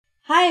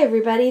Hi,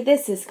 everybody.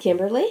 This is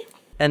Kimberly.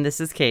 And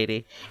this is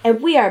Katie. And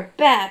we are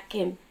back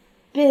in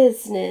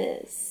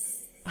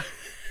business.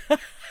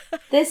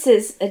 This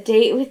is A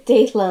Date with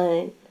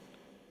Dateline.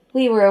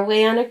 We were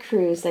away on a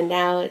cruise, and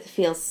now it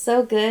feels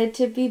so good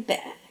to be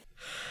back.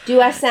 Do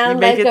I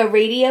sound like a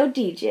radio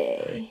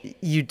DJ?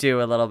 You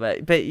do a little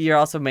bit, but you're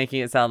also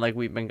making it sound like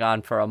we've been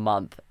gone for a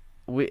month.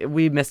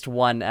 We missed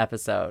one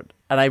episode,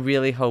 and I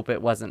really hope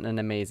it wasn't an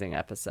amazing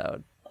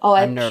episode. Oh,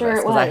 I'm nervous sure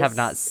it was. I have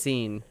not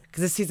seen,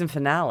 because it's season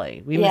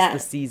finale. We missed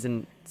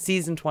the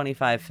season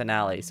 25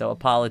 finale, so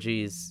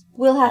apologies.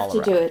 We'll have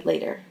to do it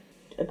later,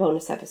 a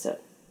bonus episode.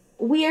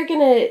 We are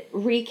going to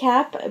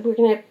recap. We're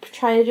going to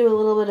try to do a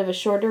little bit of a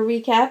shorter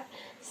recap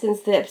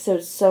since the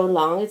episode's so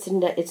long. It's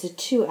a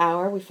 2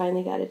 hour. We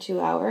finally got a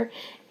 2 hour.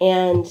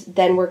 And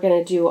then we're going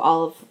to do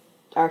all of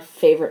our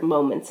favorite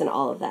moments and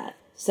all of that.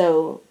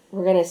 So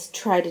we're going to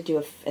try to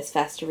do as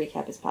fast a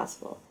recap as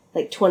possible.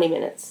 Like 20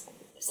 minutes.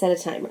 Set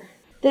a timer.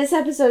 This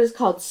episode is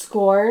called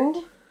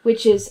Scorned,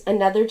 which is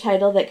another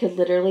title that could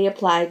literally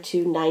apply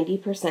to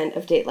 90%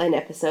 of Dateline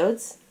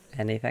episodes.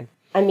 Anything?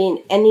 I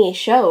mean, any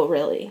show,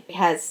 really,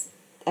 has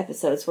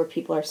episodes where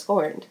people are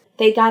scorned.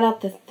 They got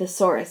out the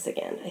thesaurus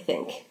again, I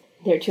think.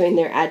 They're doing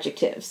their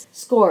adjectives.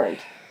 Scorned,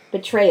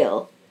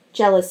 betrayal,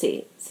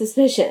 jealousy,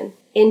 suspicion,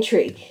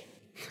 intrigue.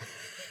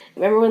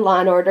 Remember when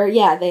Law & Order?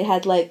 Yeah, they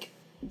had,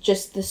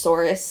 just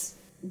thesaurus,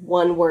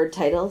 one-word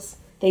titles.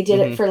 They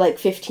did it for,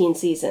 15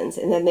 seasons,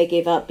 and then they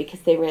gave up because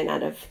they ran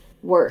out of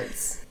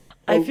words.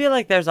 I feel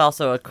like there's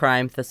also a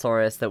crime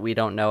thesaurus that we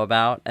don't know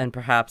about, and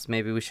perhaps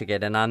maybe we should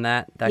get in on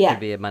that. That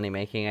could be a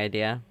money-making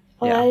idea.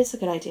 Oh, that is a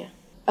good idea.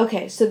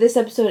 Okay, so this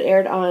episode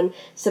aired on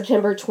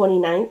September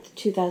 29th,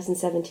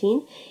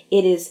 2017.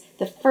 It is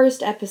the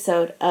first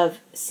episode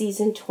of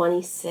season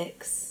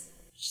 26,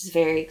 which is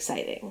very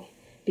exciting.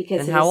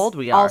 Because and how old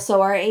we are.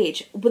 Also our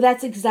age. But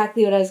that's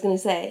exactly what I was going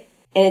to say.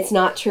 And it's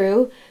not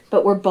true,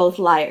 but we're both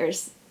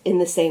liars in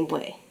the same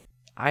way.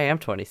 I am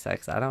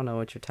 26. I don't know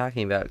what you're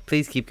talking about.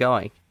 Please keep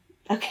going.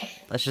 Okay.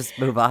 Let's just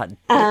move on.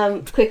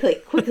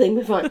 Quickly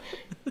move on.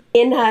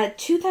 In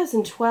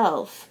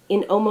 2012,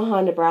 in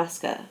Omaha,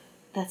 Nebraska,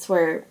 that's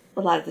where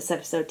a lot of this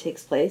episode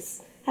takes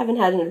place. Haven't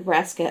had a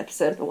Nebraska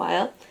episode in a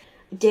while.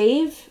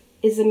 Dave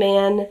is a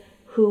man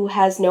who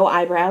has no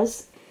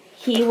eyebrows.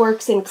 He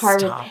works in car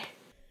repair.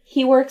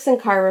 He works in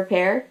car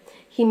repair.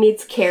 He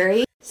meets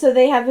Carrie. So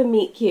they have a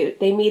meet cute.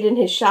 They meet in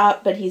his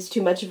shop, but he's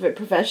too much of a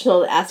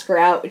professional to ask her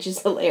out, which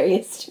is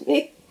hilarious to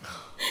me.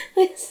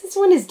 This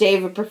one is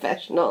Dave a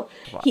professional.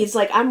 Wow. He's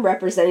like, I'm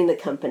representing the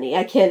company.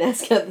 I can't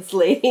ask out this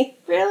lady.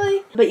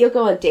 Really? But you'll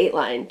go on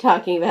Dateline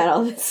talking about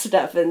all this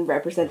stuff and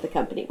represent the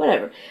company.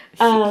 Whatever.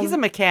 He's a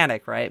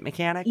mechanic, right?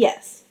 Mechanic?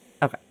 Yes.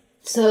 Okay.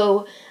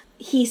 So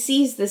he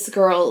sees this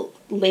girl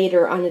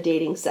later on a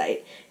dating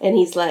site. And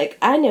he's like,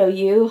 I know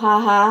you.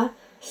 Haha.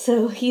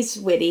 So he's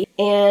witty.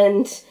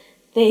 And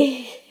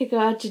they go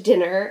out to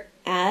dinner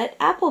at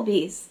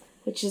Applebee's,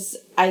 which is,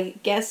 I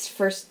guess,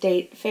 first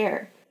date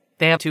fare.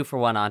 They have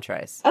 2-for-1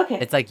 entrees. Okay.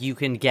 It's like you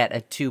can get a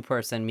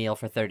 2-person meal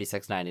for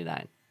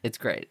 $36.99. It's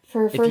great.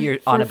 If you're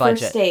on a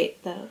budget. First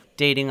date, though.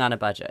 Dating on a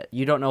budget.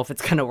 You don't know if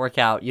it's going to work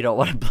out. You don't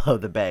want to blow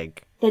the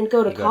bank. Then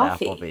go to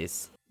coffee. Go to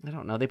Applebee's. I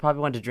don't know. They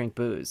probably want to drink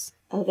booze.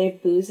 Oh, they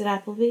have booze at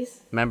Applebee's?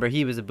 Remember,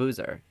 he was a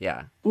boozer.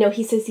 Yeah. No,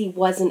 he says he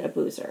wasn't a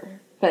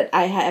boozer. But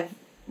I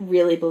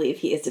really believe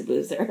he is a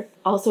boozer.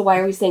 Also, why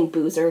are we saying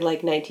boozer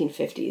like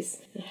 1950s?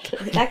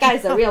 That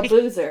guy's a real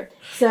boozer.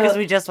 Because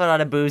we just went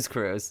on a booze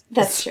cruise.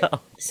 That's true.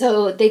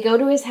 So they go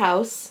to his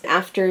house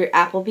after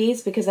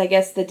Applebee's because I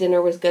guess the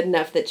dinner was good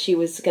enough that she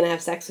was going to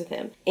have sex with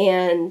him.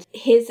 And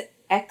his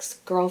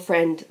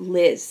ex-girlfriend,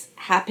 Liz,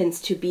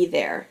 happens to be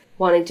there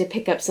wanting to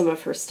pick up some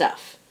of her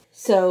stuff.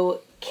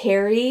 So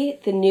Carrie,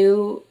 the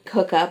new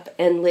hookup,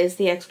 and Liz,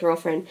 the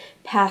ex-girlfriend,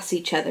 pass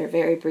each other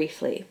very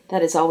briefly.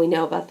 That is all we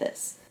know about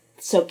this.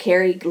 So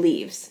Carrie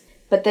leaves.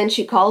 But then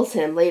she calls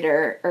him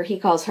later, or he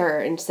calls her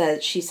and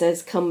she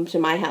says, come to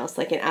my house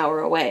like an hour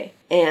away.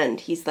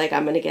 And he's like,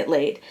 I'm going to get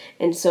laid.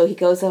 And so he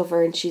goes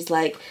over and she's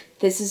like,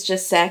 this is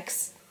just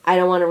sex. I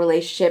don't want a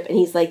relationship. And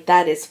he's like,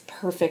 that is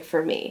perfect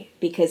for me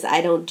because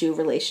I don't do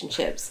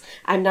relationships.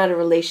 I'm not a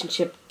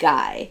relationship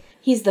guy.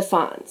 He's the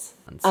Fonz,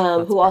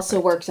 who also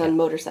works on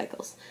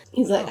motorcycles.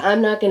 He's like, I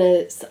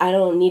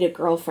don't need a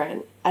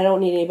girlfriend. I don't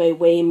need anybody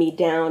weighing me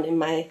down in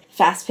my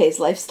fast-paced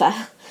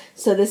lifestyle.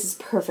 So this is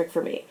perfect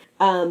for me.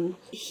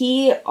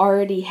 He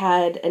already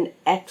had an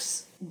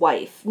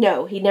ex-wife.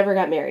 No, he never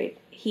got married.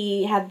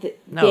 He had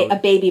a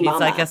baby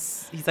mama.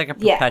 He's like a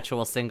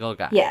perpetual single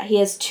guy. Yeah, he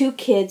has 2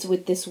 kids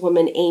with this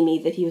woman, Amy,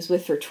 that he was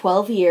with for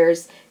 12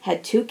 years,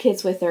 had 2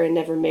 kids with her, and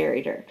never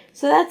married her.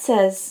 So that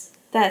says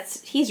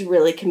he's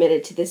really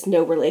committed to this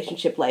no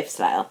relationship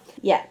lifestyle.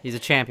 Yeah. He's a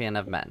champion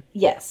of men.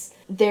 Yes.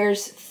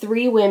 There's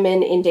 3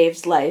 women in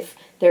Dave's life.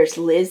 There's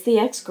Liz, the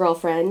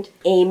ex-girlfriend,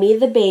 Amy,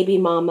 the baby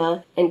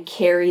mama, and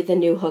Carrie, the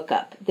new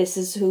hookup. This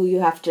is who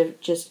you have to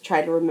just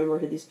try to remember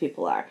who these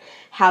people are.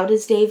 How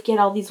does Dave get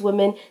all these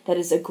women? That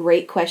is a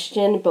great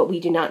question, but we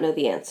do not know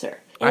the answer.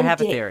 And I have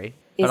a theory,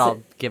 but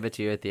I'll give it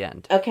to you at the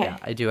end. Okay. Yeah,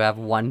 I do have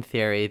one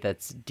theory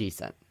that's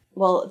decent.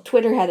 Well,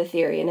 Twitter had a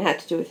theory, and it had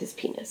to do with his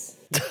penis.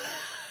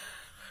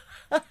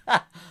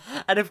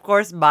 And of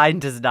course, mine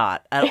does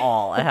not at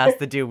all. It has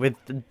to do with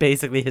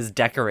basically his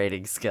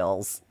decorating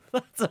skills.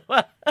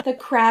 The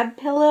crab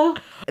pillow?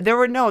 There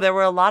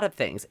were a lot of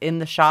things in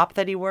the shop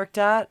that he worked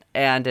at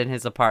and in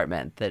his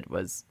apartment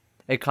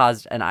it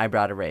caused an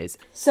eyebrow to raise.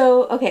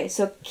 So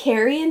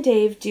Carrie and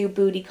Dave do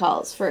booty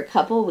calls for a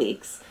couple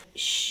weeks.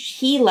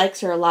 He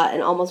likes her a lot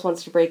and almost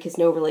wants to break his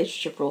no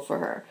relationship rule for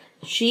her.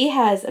 She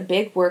has a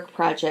big work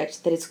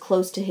project that is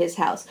close to his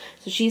house.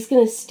 So she's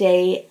going to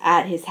stay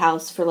at his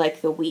house for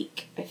like the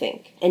week, I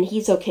think. And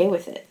he's okay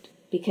with it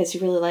because he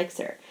really likes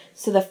her.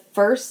 So the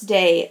first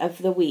day of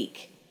the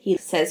week, he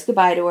says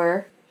goodbye to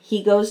her.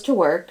 He goes to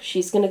work.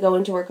 She's going to go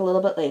into work a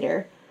little bit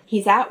later.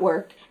 He's at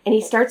work and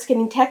he starts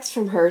getting texts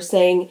from her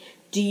saying,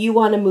 "Do you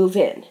want to move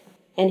in?"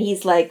 And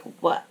he's like,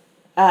 "What?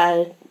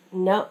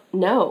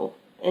 No.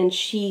 And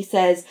she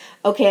says,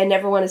 "Okay, I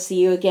never want to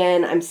see you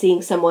again. I'm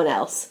seeing someone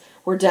else.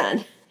 We're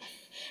done."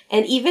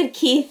 And even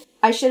Keith,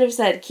 I should have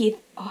said Keith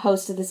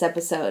hosted this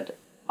episode.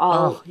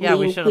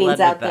 We should have led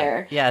out with that.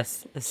 There.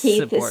 Yes,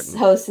 Keith is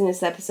hosting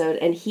this episode,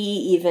 and he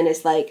even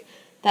is like,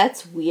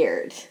 "That's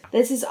weird.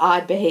 This is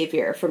odd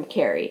behavior from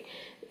Carrie."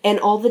 And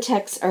all the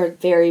texts are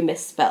very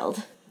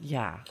misspelled.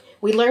 Yeah.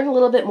 We learn a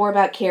little bit more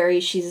about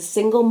Carrie. She's a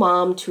single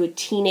mom to a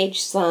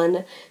teenage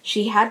son.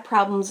 She had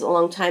problems a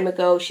long time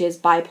ago. She has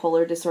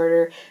bipolar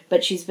disorder,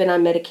 but she's been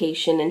on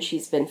medication and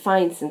she's been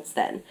fine since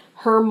then.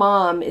 Her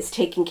mom is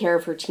taking care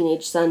of her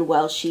teenage son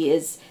while she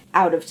is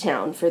out of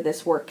town for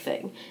this work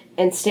thing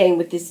and staying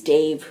with this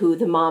Dave, who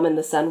the mom and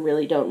the son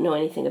really don't know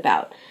anything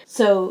about.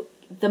 So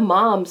the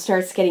mom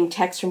starts getting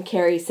texts from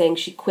Carrie saying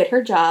she quit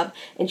her job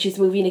and she's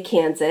moving to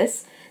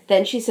Kansas.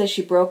 Then she says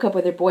she broke up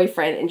with her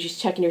boyfriend and she's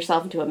checking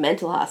herself into a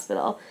mental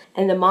hospital.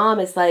 And the mom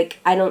is like,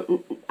 I don't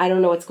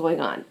know what's going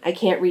on. I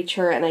can't reach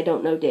her and I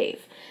don't know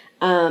Dave.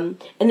 And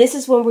this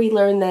is when we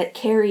learn that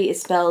Carrie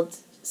is spelled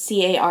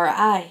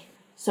Cari.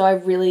 So I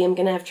really am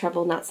going to have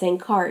trouble not saying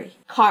Kari.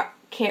 I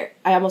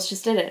almost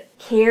just did it.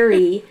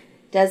 Carrie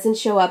doesn't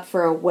show up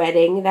for a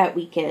wedding that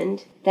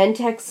weekend. Then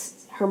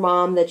texts her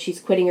mom that she's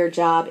quitting her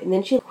job. And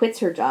then she quits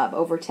her job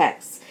over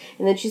texts.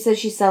 And then she says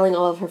she's selling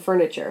all of her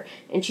furniture.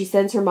 And she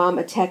sends her mom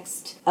a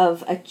text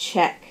of a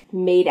check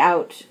made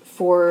out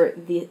for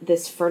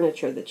this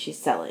furniture that she's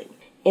selling.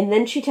 And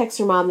then she texts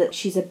her mom that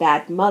she's a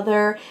bad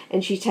mother.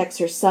 And she texts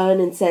her son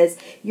and says,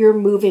 "You're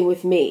moving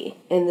with me."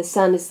 And the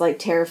son is like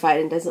terrified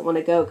and doesn't want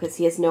to go because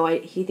he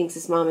thinks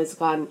his mom has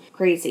gone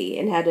crazy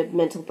and had a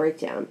mental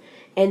breakdown.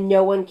 And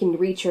no one can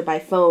reach her by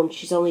phone.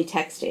 She's only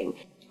texting.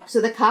 So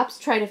the cops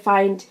try to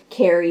find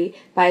Carrie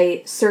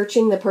by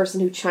searching the person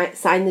who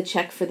signed the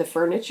check for the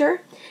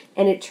furniture.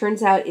 And it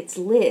turns out it's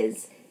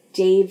Liz,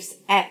 Dave's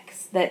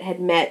ex, that had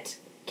met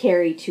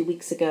Carrie 2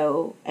 weeks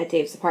ago at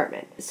Dave's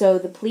apartment. So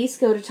the police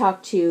go to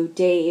talk to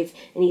Dave,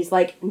 and he's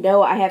like,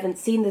 "No, I haven't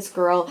seen this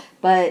girl,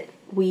 but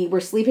we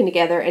were sleeping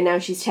together, and now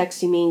she's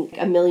texting me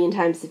a million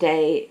times a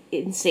day,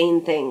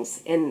 insane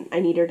things, and I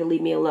need her to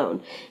leave me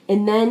alone."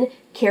 And then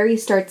Carrie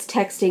starts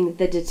texting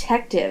the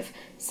detective,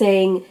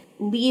 saying,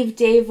 "Leave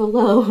Dave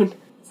alone."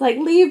 It's like,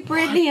 "Leave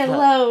Brittany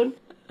alone."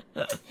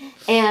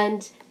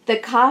 And the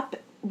cop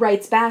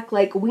writes back,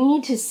 like, "We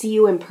need to see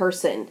you in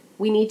person.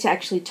 We need to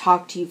actually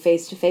talk to you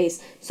face to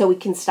face so we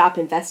can stop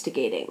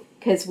investigating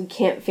because we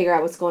can't figure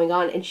out what's going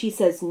on." And she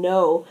says,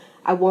 "No,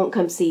 I won't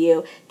come see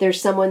you.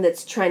 There's someone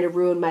that's trying to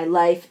ruin my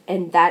life,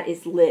 and that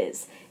is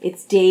Liz.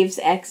 It's Dave's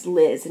ex,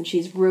 Liz, and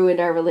she's ruined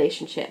our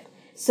relationship."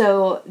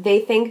 So they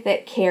think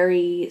that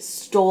Carrie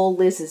stole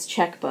Liz's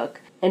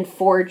checkbook and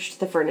forged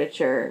the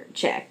furniture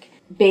check.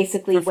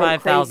 Basically for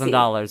went crazy.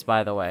 $5,000,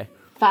 by the way.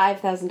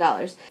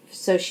 $5,000.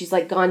 So she's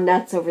like gone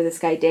nuts over this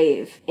guy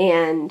Dave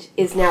and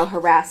is now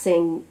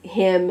harassing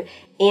him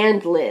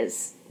and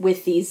Liz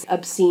with these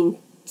obscene,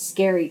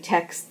 scary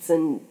texts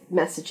and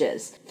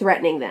messages,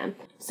 threatening them.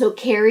 So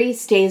Carrie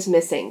stays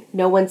missing.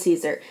 No one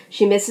sees her.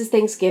 She misses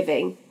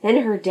Thanksgiving. Then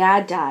her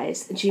dad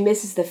dies and she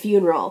misses the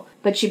funeral.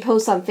 But she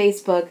posts on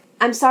Facebook,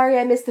 "I'm sorry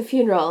I missed the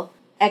funeral!"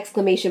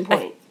 Exclamation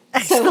point.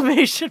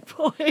 Exclamation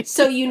point.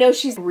 So you know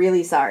she's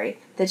really sorry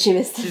that she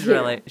missed the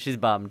funeral. She's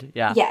bummed,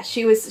 yeah. Yeah,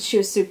 she was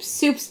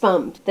soups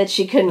bummed that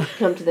she couldn't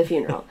come to the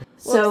funeral.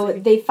 So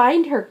they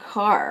find her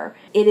car.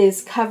 It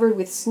is covered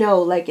with snow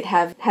like it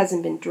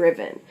hasn't been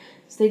driven.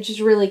 So they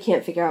just really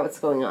can't figure out what's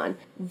going on.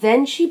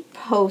 Then she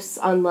posts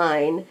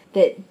online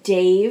that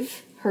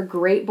Dave, her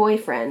great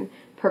boyfriend,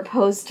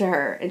 proposed to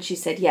her and she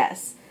said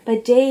yes.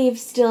 But Dave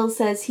still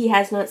says he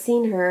has not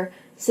seen her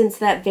since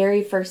that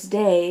very first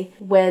day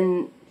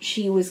when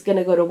she was going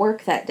to go to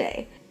work that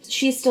day.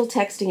 She's still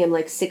texting him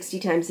like 60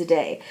 times a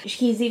day.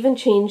 He's even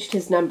changed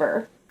his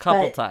number.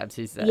 Couple times,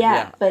 he said.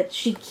 Yeah, but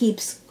she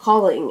keeps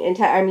calling and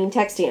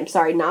texting him.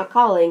 Sorry, not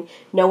calling.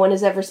 No one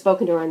has ever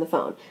spoken to her on the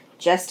phone.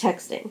 Just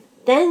texting.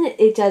 Then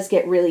it does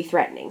get really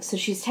threatening. So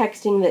she's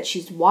texting that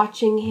she's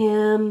watching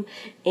him,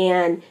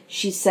 and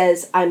she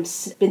says, "I've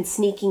been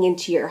sneaking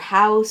into your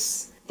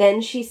house." Then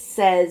she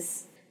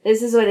says,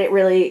 this is when it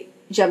really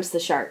jumps the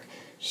shark.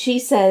 She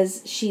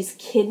says she's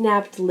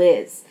kidnapped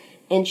Liz,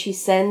 and she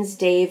sends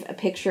Dave a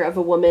picture of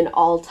a woman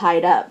all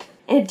tied up.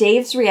 And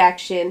Dave's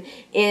reaction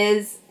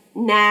is,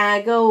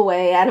 nah, go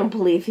away, I don't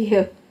believe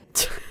you.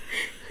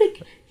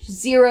 Like,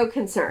 zero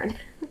concern.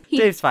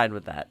 Dave's fine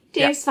with that.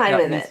 Dave's fine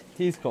with it.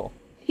 He's cool.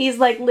 He's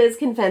like, Liz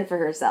can fend for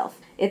herself.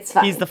 It's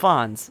fine. He's the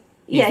Fonz.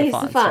 He's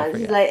the Fonz.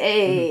 He's like,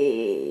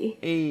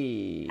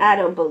 hey, I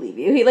don't believe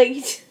you. He like,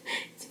 it's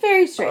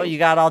very strange. Oh, you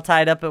got all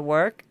tied up at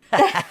work?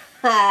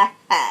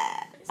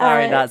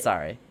 Sorry, not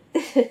sorry.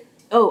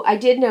 Oh, I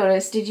did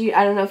notice,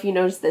 I don't know if you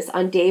noticed this,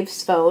 on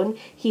Dave's phone,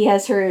 he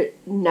has her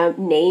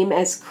name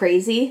as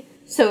Crazy,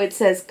 so it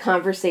says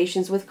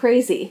Conversations with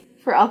Crazy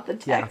for all the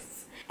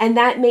texts. Yeah. And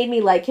that made me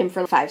like him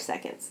for 5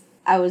 seconds.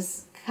 I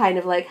was kind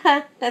of like,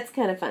 that's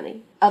kind of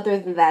funny. Other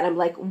than that, I'm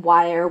like,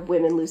 why are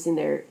women losing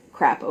their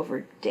crap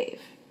over Dave?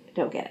 I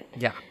don't get it.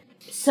 Yeah.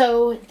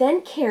 So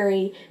then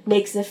Carrie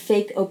makes a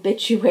fake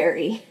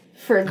obituary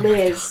for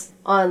Liz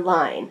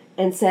online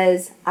and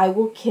says, I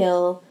will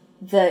kill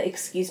the,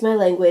 excuse my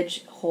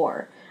language,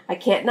 whore. I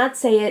can't not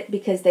say it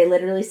because they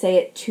literally say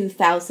it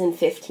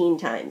 2,015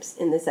 times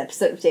in this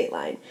episode of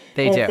Dateline.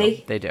 They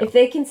do. If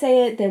they can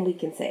say it, then we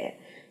can say it.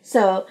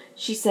 So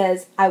she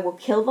says, I will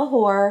kill the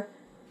whore.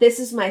 This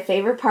is my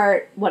favorite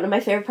part, one of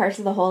my favorite parts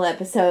of the whole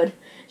episode.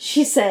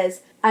 She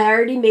says, I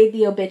already made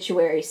the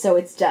obituary, so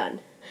it's done.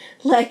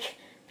 Like,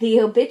 the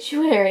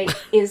obituary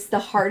is the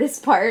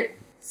hardest part,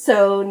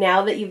 so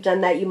now that you've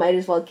done that, you might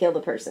as well kill the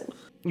person.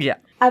 Yeah.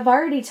 I've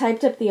already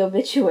typed up the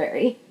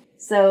obituary,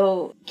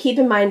 so keep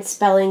in mind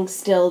spelling's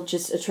still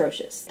just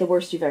atrocious. The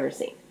worst you've ever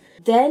seen.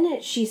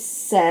 Then she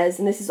says,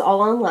 and this is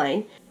all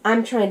online,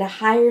 I'm trying to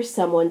hire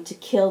someone to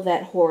kill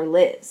that whore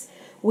Liz.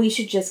 We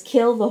should just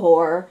kill the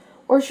whore,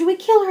 or should we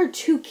kill her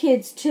 2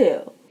 kids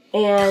too?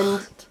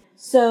 And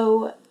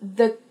so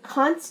the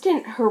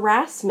constant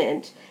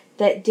harassment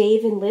that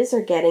Dave and Liz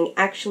are getting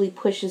actually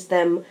pushes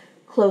them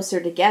closer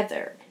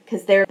together,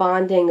 because they're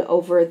bonding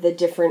over the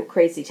different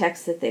crazy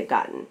texts that they've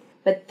gotten.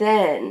 But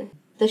then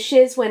the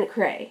shiz went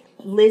cray.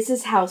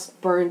 Liz's house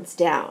burns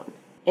down.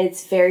 And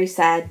it's very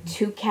sad.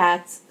 2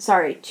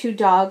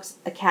 dogs,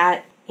 a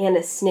cat, and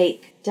a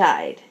snake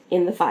died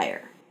in the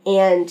fire.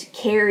 And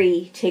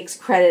Carrie takes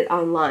credit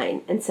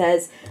online and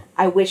says,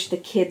 I wish the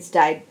kids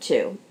died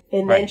too.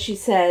 And then she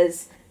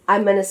says,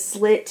 I'm going to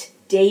slit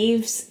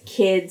Dave's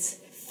kids'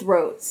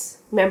 throats.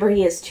 Remember,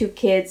 he has 2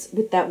 kids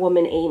with that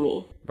woman,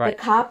 Amy. Right.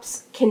 The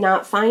cops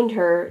cannot find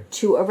her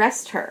to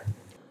arrest her.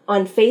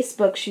 On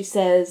Facebook, she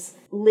says,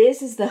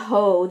 Liz is the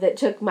hoe that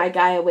took my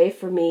guy away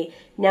from me.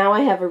 Now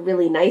I have a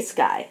really nice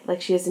guy.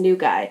 Like, she has a new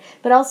guy.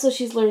 But also,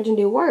 she's learned a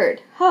new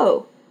word.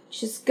 Hoe.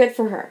 Which is good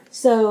for her.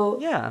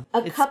 So, yeah,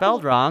 it's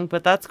spelled wrong,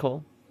 but that's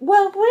cool.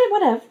 Well,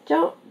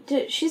 whatever.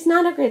 She's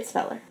not a great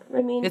speller.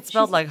 I mean, it's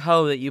spelled like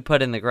hoe that you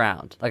put in the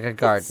ground, like a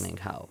gardening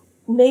hoe.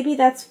 Maybe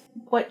that's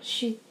what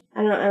she.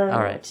 I don't know.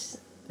 All right.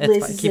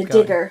 Liz is a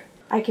digger.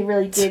 I can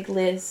really dig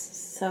Liz,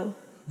 so.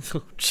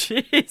 Oh,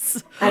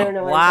 jeez. I don't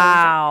know what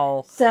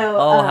wow.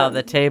 So, how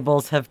the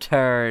tables have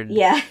turned.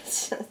 Yeah,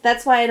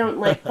 that's why I don't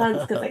like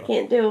puns, because I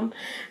can't do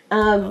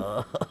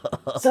them.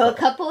 So a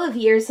couple of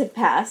years have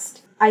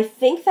passed. I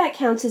think that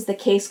counts as the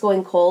case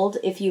going cold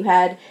if you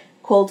had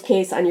cold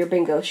case on your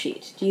bingo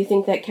sheet. Do you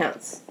think that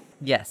counts?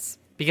 Yes.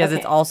 Because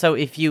it's also,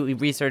 if you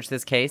research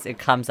this case, it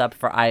comes up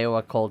for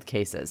Iowa cold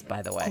cases,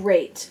 by the way.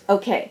 Great.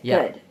 Okay,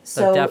 good.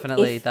 So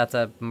definitely, that's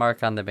a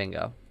mark on the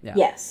bingo. Yeah.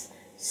 Yes.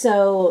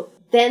 So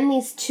then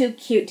these 2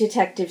 cute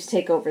detectives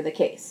take over the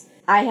case.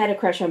 I had a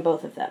crush on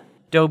both of them.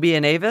 Dobie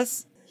and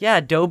Avis? Yeah,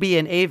 Dobie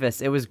and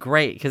Avis. It was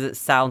great because it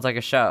sounds like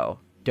a show.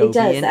 Dobie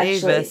and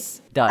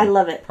Avis. Done. I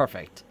love it.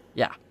 Perfect.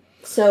 Yeah.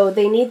 So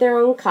they need their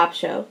own cop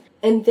show.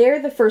 And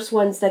they're the first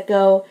ones that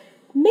go,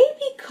 maybe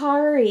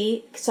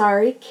Carrie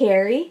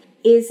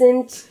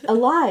isn't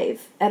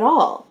alive at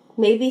all.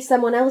 Maybe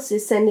someone else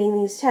is sending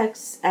these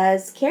texts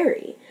as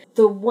Carrie.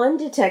 The one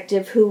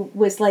detective who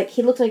was like,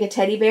 he looked like a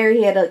teddy bear,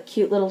 he had a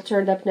cute little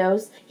turned up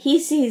nose, he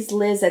sees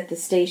Liz at the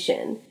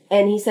station.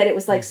 And he said it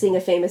was like seeing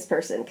a famous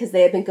person because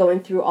they had been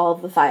going through all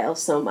of the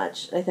files so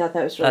much. I thought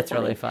that was really funny. That's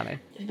really funny.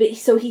 But,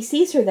 so he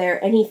sees her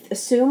there and he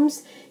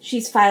assumes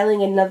she's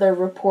filing another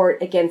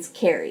report against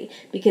Carrie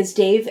because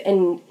Dave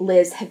and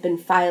Liz have been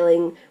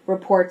filing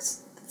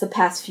reports the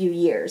past few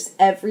years.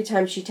 Every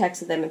time she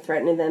texted them and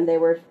threatened them, they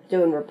were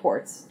doing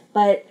reports.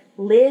 But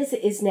Liz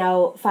is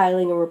now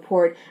filing a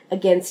report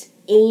against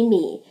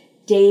Amy,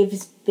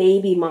 Dave's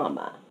baby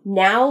mama.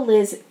 Now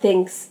Liz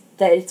thinks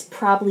that it's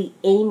probably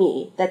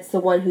Amy that's the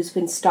one who's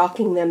been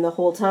stalking them the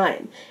whole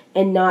time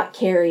and not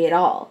Carrie at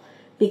all.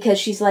 Because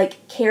she's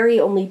like, Carrie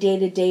only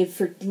dated Dave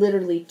for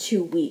literally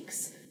 2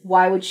 weeks.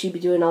 Why would she be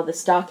doing all the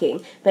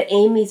stalking? But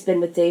Amy's been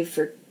with Dave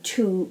for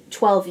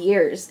 12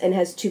 years and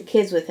has 2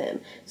 kids with him.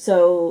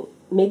 So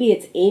maybe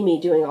it's Amy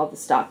doing all the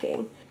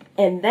stalking.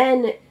 And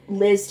then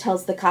Liz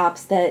tells the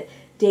cops that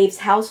Dave's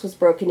house was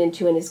broken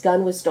into and his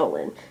gun was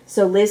stolen.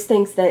 So Liz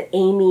thinks that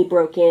Amy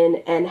broke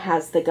in and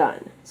has the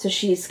gun. So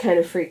she's kind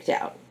of freaked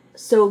out.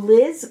 So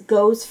Liz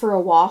goes for a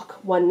walk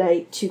one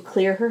night to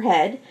clear her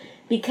head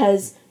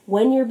because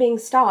when you're being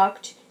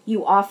stalked,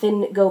 you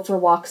often go for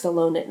walks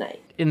alone at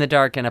night. In the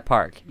dark in a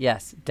park.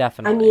 Yes,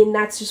 definitely. I mean,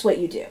 that's just what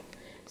you do.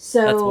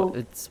 So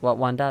It's what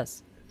one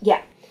does.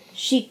 Yeah.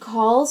 She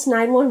calls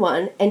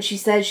 911 and she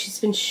says she's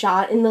been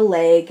shot in the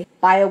leg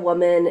by a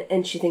woman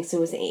and she thinks it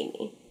was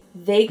Amy.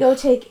 They go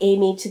take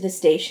Amy to the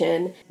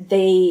station.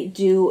 They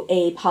do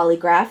a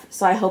polygraph.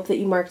 So I hope that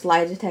you marked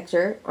lie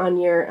detector on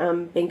your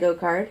bingo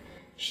card.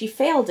 She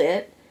failed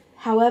it.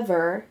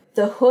 However,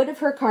 the hood of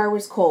her car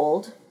was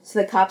cold, so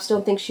the cops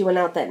don't think she went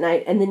out that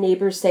night, and the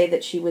neighbors say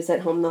that she was at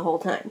home the whole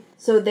time.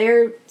 So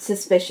they're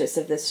suspicious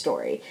of this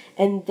story.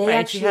 And they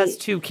actually... She has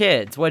 2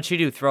 kids. What'd she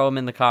do? Throw them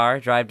in the car,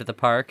 drive to the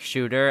park,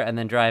 shoot her, and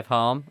then drive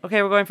home?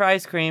 Okay, we're going for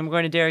ice cream. We're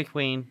going to Dairy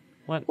Queen.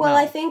 What? Well,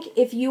 No. I think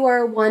if you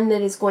are one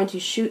that is going to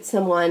shoot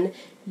someone,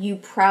 you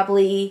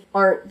probably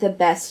aren't the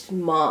best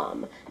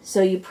mom.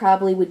 So you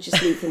probably would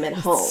just leave them at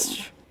home.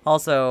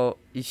 Also,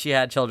 she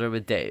had children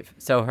with Dave,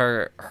 so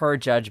her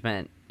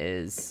judgment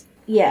is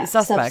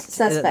suspect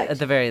at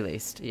the very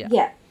least.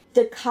 Yeah.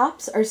 The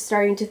cops are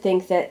starting to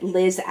think that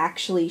Liz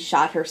actually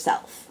shot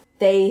herself.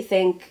 They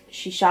think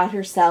she shot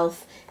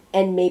herself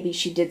and maybe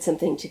she did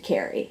something to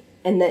Carrie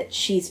and that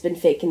she's been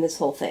faking this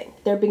whole thing.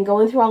 They've been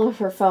going through all of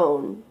her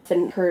phone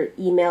and her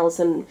emails,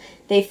 and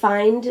they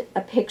find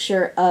a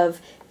picture of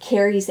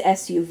Carrie's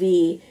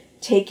SUV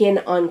taken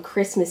on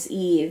Christmas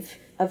Eve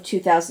of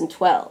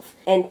 2012.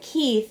 And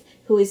Keith,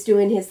 who is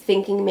doing his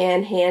thinking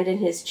man hand in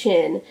his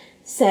chin,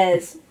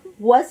 says,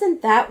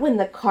 "Wasn't that when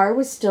the car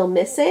was still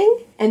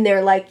missing?" And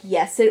they're like,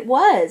 "Yes, it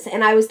was."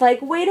 And I was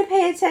like, way to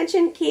pay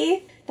attention,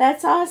 Keith.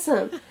 That's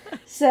awesome.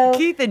 So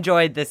Keith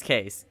enjoyed this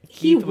case.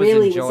 He Keith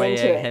really was enjoying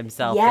was into it.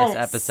 himself Yes. this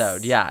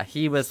episode. Yeah,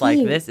 he was like,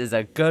 this is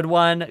a good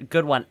one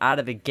out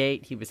of the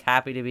gate. He was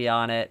happy to be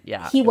on it.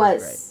 Yeah, He it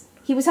was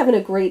great. He was having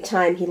a great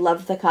time. He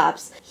loved the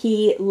cops.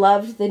 He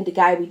loved the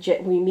guy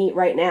we meet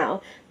right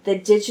now, the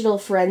digital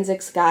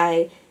forensics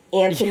guy,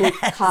 Anthony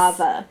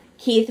Cava.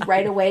 Keith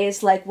right away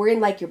is like, we're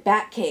in like your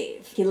bat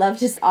cave. He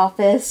loved his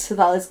office with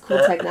all his cool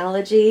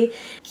technology.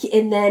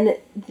 And then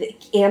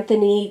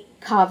Anthony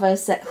Cava,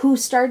 who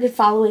started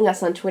following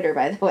us on Twitter,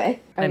 by the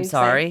way. I'm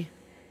sorry?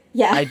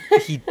 Yeah.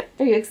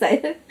 Are you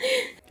excited?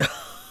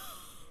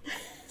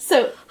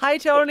 So. Hi,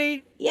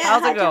 Tony. Yeah.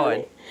 How's it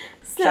going?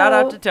 So, shout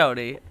out to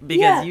Tony,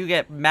 because you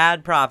get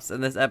mad props in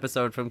this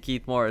episode from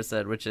Keith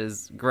Morrison, which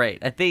is great.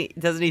 I think,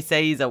 doesn't he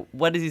say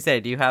what does he say?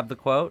 Do you have the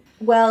quote?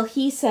 Well,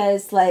 he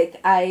says,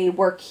 like, I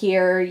work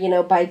here,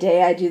 by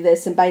day I do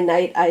this, and by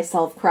night I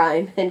solve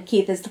crime. And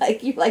Keith is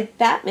like, you're like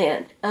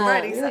Batman.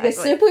 Right, exactly. You're like a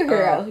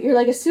superhero. You're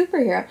like a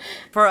superhero.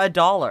 For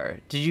 $1.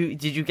 Did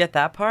you get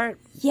that part?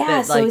 Yeah,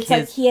 that, so it's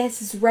like he has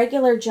his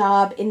regular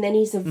job, and then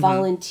he's a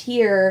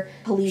volunteer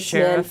policeman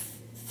sheriff.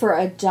 For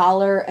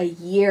 $1 a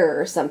year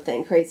or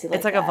something crazy like that.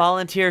 It's like a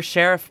volunteer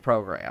sheriff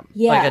program.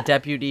 Yeah. Like a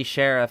deputy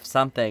sheriff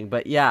something.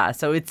 But yeah,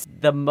 so it's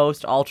the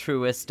most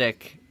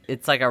altruistic,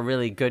 it's like a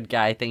really good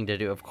guy thing to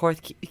do. Of course,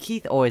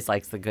 Keith always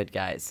likes the good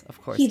guys.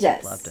 Of course, he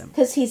does. Loved him.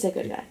 Because he's a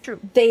good guy. True.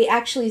 They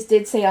actually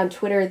did say on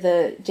Twitter,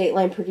 the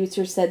Dateline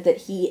producer said that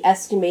he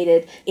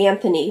estimated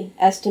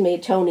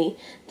Tony,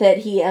 that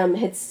he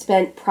had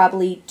spent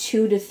probably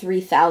 2,000 to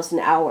 3,000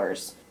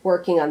 hours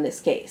working on this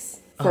case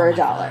for $1.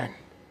 God.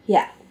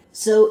 Yeah.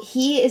 So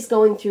he is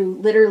going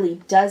through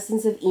literally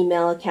dozens of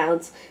email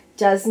accounts,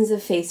 dozens of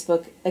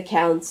Facebook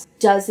accounts,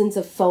 dozens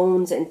of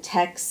phones and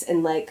texts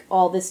and like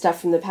all this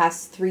stuff from the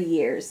past 3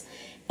 years.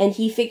 And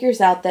he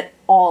figures out that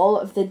all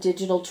of the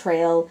digital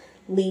trail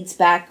leads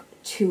back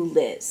to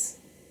Liz.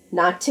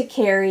 Not to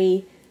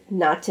Carrie,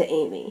 not to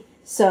Amy.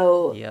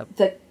 So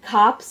the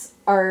cops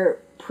are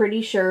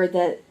pretty sure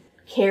that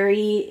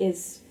Carrie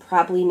is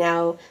probably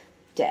now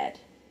dead.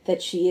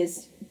 That she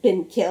has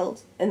been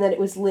killed. And that it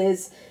was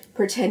Liz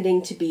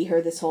pretending to be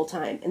her this whole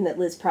time, and that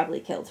Liz probably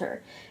killed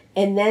her.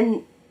 And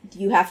then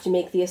you have to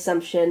make the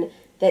assumption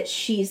that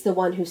she's the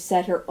one who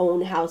set her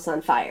own house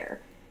on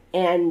fire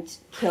and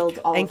killed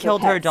all and of her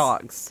killed pets. her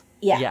dogs.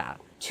 Yeah.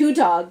 2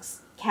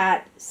 dogs,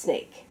 cat,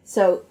 snake.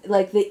 So,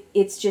 like,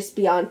 it's just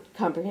beyond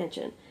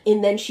comprehension.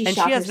 And then she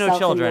shot herself in the leg. And she has no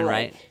children,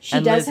 right? She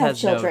does have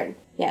children.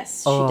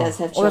 Yes, she does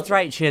have children. Oh, that's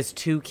right. She has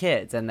 2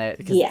 kids, and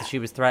because she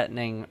was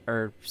threatening,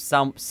 or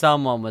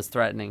someone was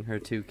threatening her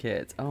 2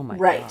 kids. Oh my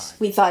god! Right.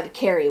 We thought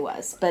Carrie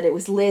was, but it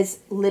was Liz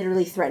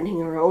literally threatening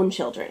her own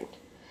children,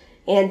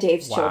 and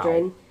Dave's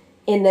children,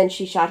 and then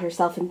she shot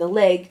herself in the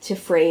leg to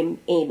frame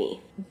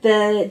Amy.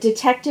 The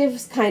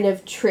detectives kind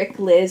of trick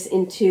Liz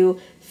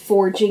into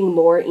forging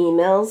more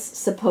emails,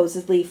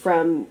 supposedly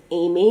from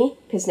Amy,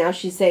 because now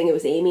she's saying it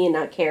was Amy and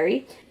not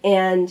Carrie.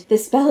 And the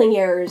spelling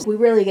errors, we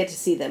really get to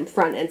see them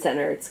front and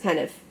center. It's kind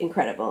of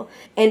incredible.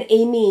 And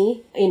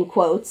Amy, in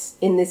quotes,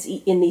 in these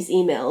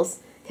emails,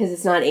 because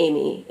it's not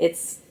Amy,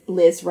 it's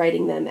Liz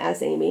writing them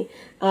as Amy,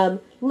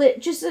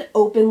 just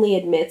openly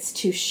admits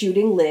to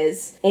shooting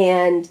Liz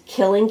and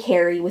killing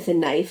Carrie with a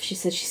knife. She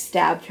says she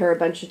stabbed her a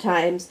bunch of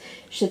times.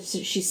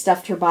 She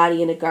stuffed her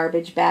body in a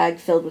garbage bag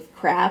filled with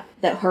crap.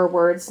 That her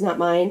words, not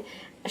mine.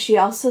 She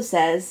also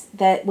says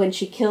that when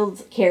she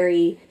killed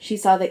Carrie, she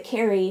saw that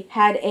Carrie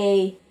had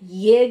a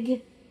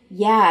yig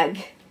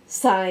yag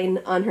sign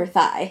on her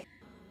thigh.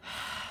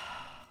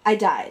 I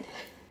died.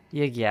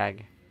 Yig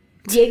Yag.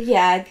 Yig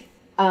Yag.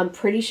 I'm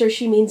pretty sure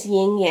she means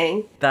yin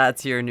yang.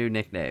 That's your new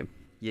nickname.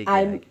 Yig Yag.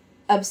 I'm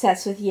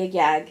obsessed with Yig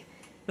Yag.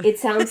 It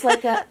sounds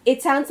like an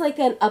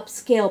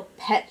upscale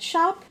pet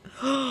shop.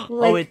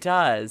 Oh, it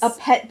does. A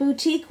pet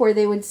boutique where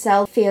they would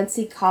sell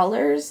fancy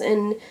collars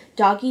and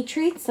doggy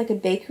treats, like a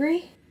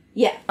bakery.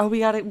 Yeah. Oh, we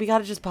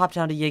gotta just pop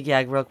down to Yig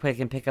Yag real quick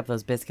and pick up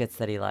those biscuits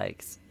that he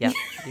likes. Yep,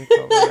 you're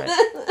totally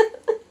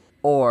right.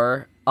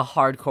 Or a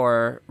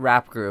hardcore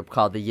rap group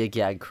called the Yig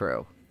Yag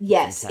Crew.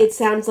 Yes, it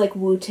sounds like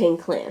Wu-Tang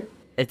Clan.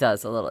 It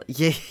does a little.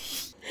 Yeah.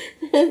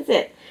 That's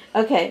it.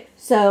 Okay,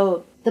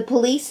 so the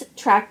police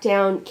track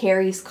down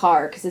Carrie's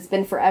car because it's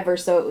been forever,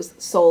 so it was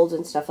sold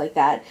and stuff like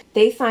that.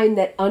 They find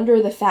that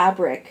under the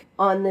fabric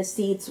on the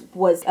seats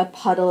was a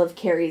puddle of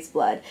Carrie's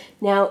blood.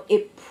 Now,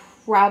 it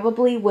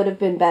probably would have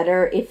been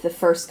better if the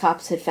first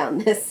cops had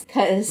found this,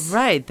 because...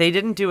 Right, they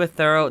didn't do a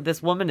thorough...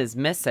 This woman is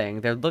missing.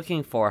 They're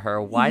looking for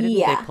her. Why didn't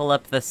they pull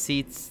up the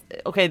seats?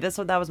 Okay,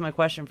 that was my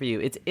question for you.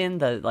 It's in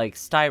the,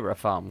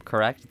 styrofoam,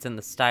 correct? It's in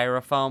the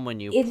styrofoam when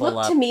you pull up... It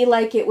looked to me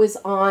like it was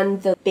on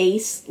the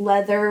base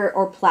leather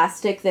or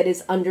plastic that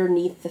is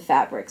underneath the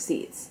fabric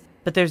seats.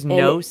 But there's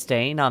no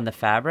stain on the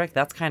fabric?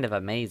 That's kind of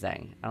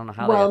amazing. I don't know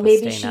how they got the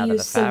stain out of the fabric. Well, maybe she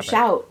used some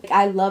Shout.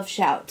 I love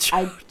Shout.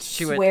 I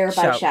swear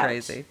by Shout.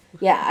 Crazy.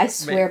 Yeah, I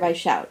swear by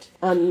Shout.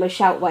 My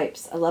Shout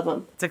wipes. I love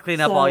them. To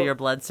clean up all your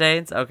blood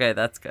stains? Okay,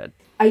 that's good.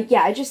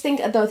 I just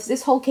think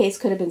this whole case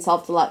could have been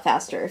solved a lot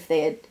faster if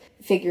they had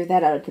figured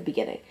that out at the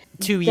beginning.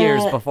 2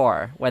 years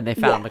before, when they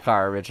found the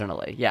car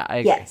originally. Yeah, I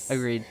agree. Yes.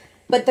 Agreed.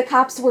 But the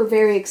cops were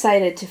very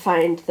excited to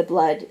find the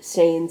blood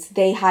stains.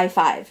 They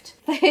high-fived.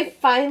 They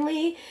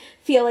finally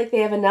feel like they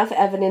have enough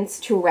evidence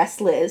to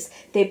arrest Liz.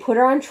 They put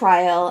her on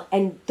trial,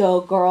 and the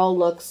girl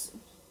looks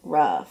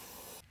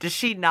rough. Does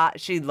she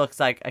not? She looks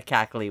like a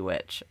cackly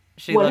witch.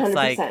 She 100%. looks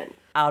like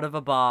out of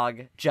a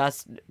bog,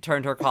 just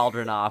turned her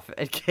cauldron off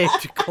and came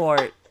to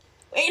court.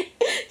 Wait,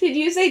 did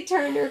you say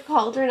turned her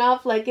cauldron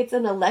off like it's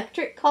an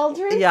electric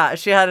cauldron? Yeah,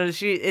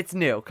 it's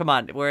new. Come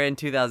on, we're in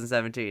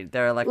 2017.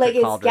 They're electric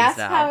cauldrons now. Like it's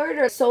gas-powered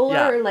or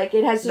solar, or like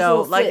it has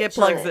just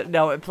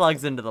it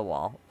plugs into the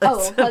wall.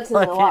 Oh, it plugs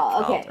into the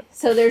wall. Okay,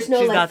 so there's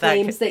no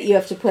flames that you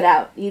have to put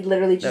out. You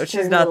literally just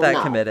turn the little knob. No, she's not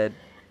that committed.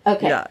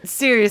 Okay. Yeah,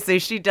 seriously,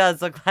 she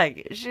looks like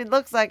a she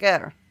looks like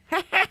a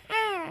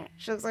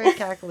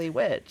cackly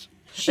witch.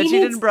 She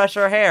didn't brush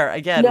her hair,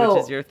 again,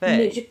 which is your thing.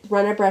 You just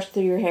run a brush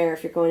through your hair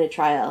if you're going to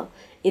trial.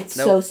 It's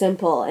so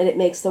simple, and it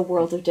makes the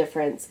world of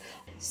difference.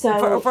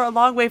 So for a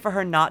long way for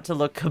her not to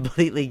look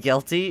completely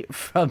guilty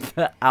from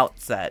the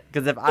outset.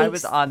 Because if I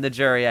was on the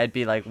jury, I'd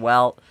be like,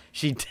 well,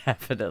 she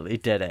definitely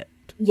did it.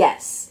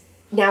 Yes.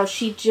 Now,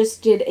 she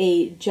just did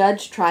a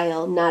judge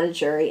trial, not a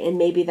jury, and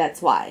maybe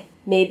that's why.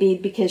 Maybe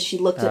because she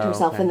looked at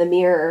herself in the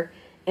mirror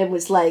and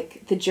was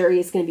like, the jury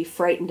is going to be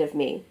frightened of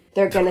me.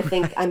 They're going to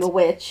think I'm a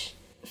witch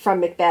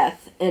from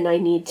Macbeth, and I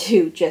need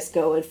to just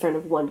go in front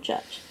of one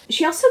judge.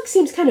 She also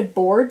seems kind of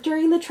bored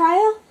during the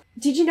trial.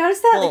 Did you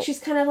notice that? Well, she's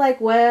kind of like,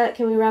 what?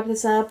 Can we wrap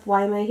this up?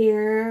 Why am I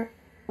here?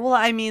 Well,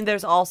 I mean,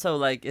 there's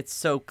also, it's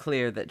so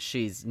clear that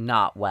she's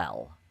not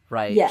well,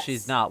 right? Yes.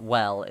 She's not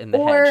well in the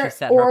head. She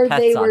set her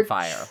pets on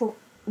fire.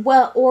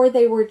 Or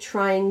they were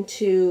trying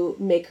to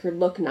make her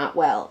look not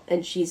well,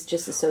 and she's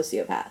just a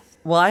sociopath.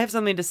 Well, I have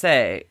something to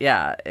say,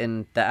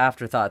 in the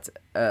afterthoughts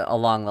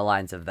along the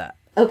lines of that.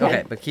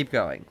 Okay, but keep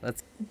going.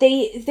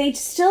 They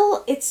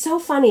still, it's so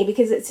funny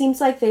because it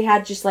seems like they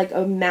had just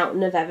a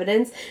mountain of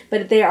evidence,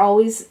 but they're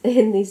always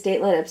in these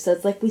Dateline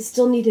episodes we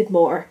still needed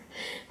more.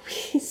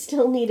 We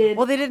still needed...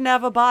 Well, they didn't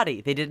have a body.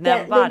 They didn't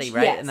have a body,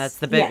 right? Yes, and that's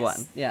the big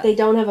one. Yeah. They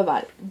don't have a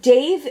body.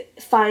 Dave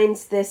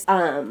finds this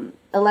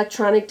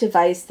electronic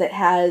device that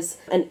has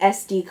an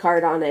SD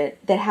card on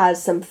it that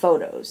has some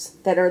photos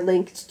that are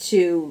linked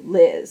to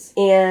Liz.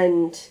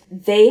 And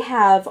they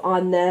have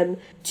on them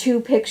 2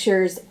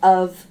 pictures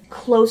of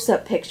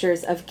close-up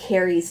pictures of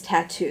Carrie's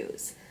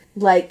tattoos.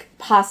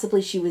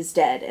 Possibly she was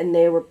dead, and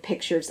they were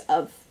pictures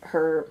of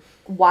her.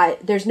 Why?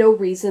 There's no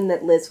reason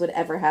that Liz would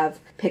ever have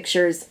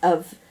pictures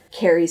of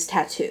Carrie's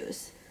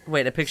tattoos.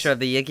 Wait, a picture of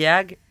the Yig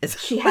Yag?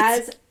 She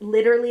has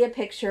literally a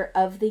picture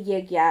of the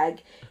Yig Yag.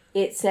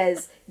 It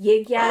says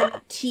Yig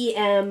Yag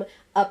TM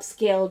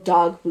Upscale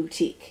Dog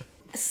Boutique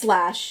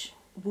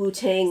 /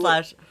 Wu-Tang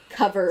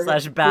cover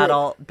 /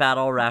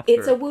 battle rap group.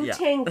 It's a Yeah.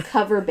 Wu-Tang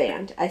cover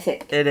band, I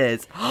think. It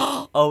is.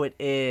 Oh, it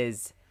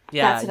is.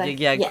 Yeah, Yig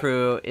Yag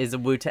Crew is a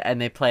Wu-Tang,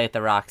 and they play at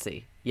the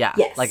Roxy. Yeah,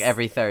 yes.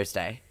 Every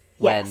Thursday.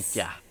 Yes.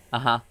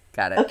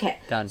 Got it. Okay.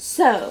 Done.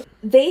 So,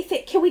 they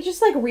think... Can we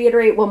just,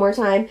 reiterate one more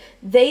time?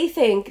 They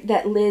think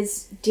that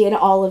Liz did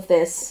all of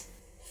this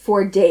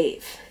for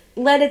Dave.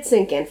 Let it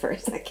sink in for a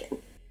second.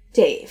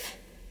 Dave.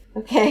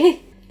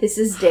 Okay? This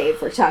is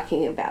Dave we're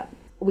talking about.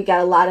 We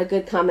got a lot of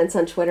good comments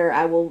on Twitter.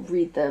 I will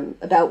read them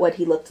about what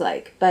he looked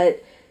like.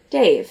 But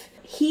Dave,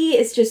 he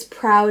is just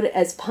proud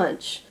as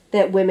punch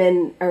that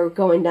women are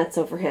going nuts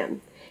over him.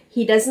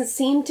 He doesn't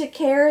seem to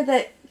care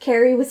that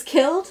Carrie was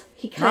killed.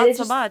 He kind of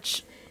Not so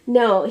much.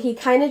 No, he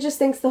kind of just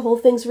thinks the whole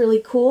thing's really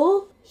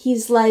cool.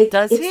 He's like,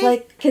 does it's he?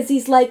 like, because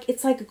he's like,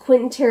 it's like a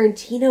Quentin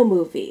Tarantino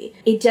movie.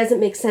 It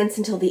doesn't make sense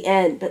until the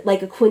end, but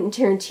like a Quentin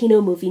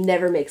Tarantino movie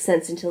never makes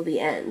sense until the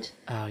end.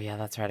 Oh, yeah,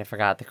 that's right. I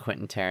forgot the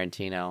Quentin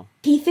Tarantino.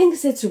 He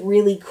thinks it's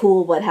really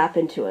cool what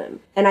happened to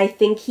him, and I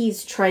think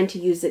he's trying to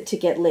use it to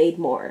get laid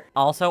more.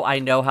 Also, I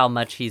know how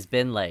much he's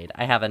been laid.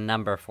 I have a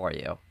number for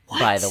you,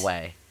 by the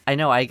way. I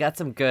know, I got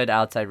some good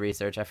outside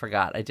research. I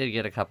forgot. I did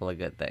get a couple of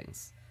good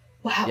things.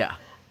 Wow. Yeah.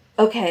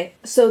 Okay,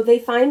 so they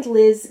find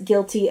Liz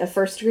guilty of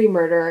first-degree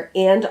murder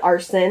and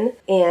arson,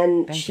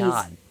 and Thank she's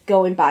God.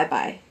 going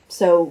bye-bye.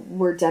 So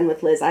we're done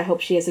with Liz. I hope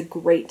she has a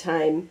great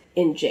time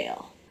in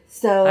jail.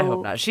 So I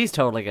hope not. She's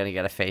totally going to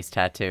get a face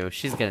tattoo.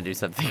 She's going to do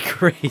something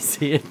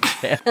crazy in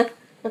jail.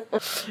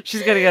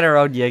 She's going to get her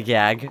own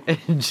yig-yag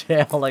in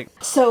jail. Like.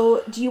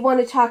 So do you want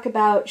to talk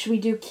about, should we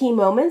do key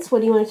moments? What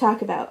do you want to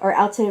talk about? Or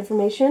outside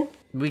information?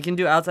 We can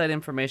do outside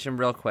information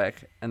real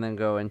quick and then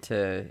go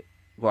into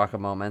guaca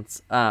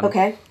moments.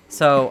 Okay.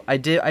 So I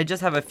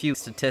just have a few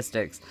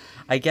statistics.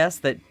 I guess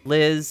that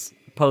Liz,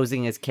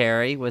 posing as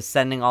Carrie, was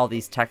sending all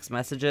these text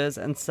messages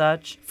and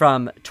such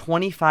from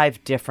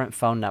 25 different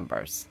phone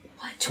numbers.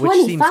 What? 25?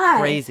 Which seems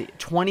crazy.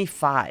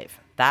 25.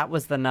 That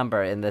was the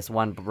number in this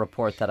one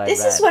report that I read.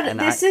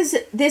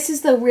 This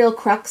is the real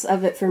crux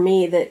of it for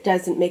me that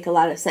doesn't make a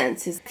lot of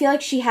sense. I feel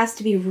like she has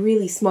to be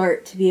really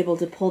smart to be able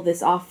to pull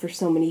this off for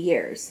so many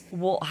years.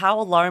 Well, how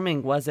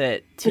alarming was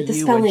it to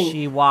you when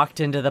she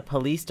walked into the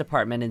police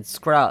department in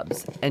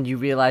scrubs and you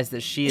realized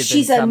that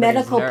she's a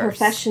medical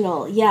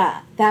professional?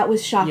 Yeah, that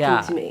was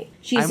shocking to me.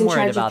 She's in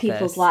charge of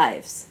people's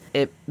lives.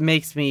 It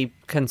makes me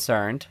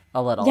concerned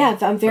a little. Yeah,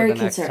 I'm very for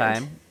the concerned. Next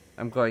time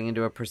I'm going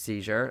into a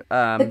procedure.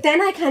 But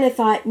then I kind of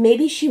thought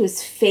maybe she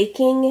was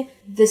faking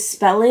the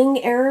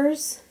spelling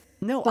errors.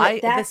 No,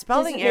 the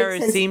spelling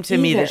errors seemed to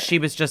me that she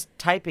was just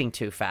typing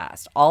too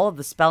fast. All of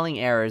the spelling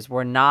errors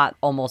were not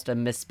almost a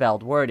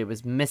misspelled word. It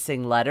was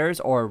missing letters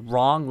or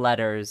wrong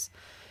letters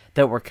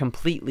that were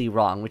completely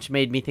wrong, which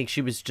made me think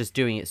she was just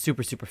doing it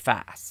super, super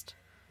fast.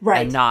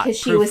 Right, because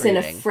she was in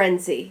a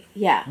frenzy.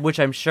 Yeah. Which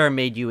I'm sure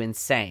made you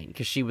insane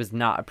because she was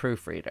not a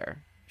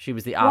proofreader. She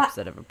was the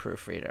opposite of a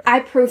proofreader. I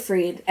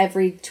proofread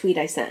every tweet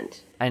I send.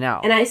 I know.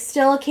 And I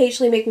still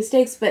occasionally make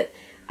mistakes, but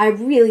I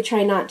really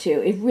try not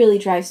to. It really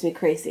drives me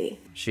crazy.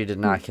 She did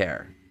not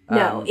care.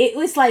 No, it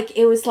was like,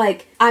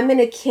 I'm going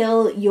to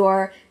kill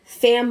your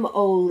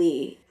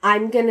family.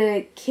 I'm going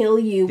to kill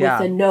you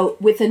with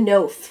a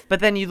note.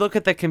 But then you look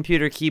at the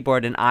computer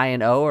keyboard and I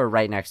and O are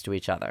right next to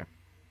each other.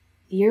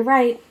 You're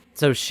right.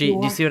 So do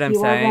you see what I'm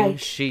saying? Right.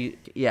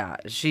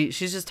 She's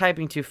just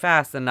typing too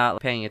fast and not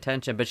paying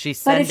attention. But she's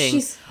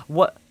sending,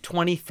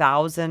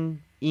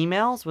 20,000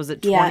 emails? Was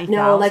it 20,000?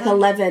 Yeah, no, like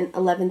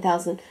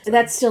 11,000.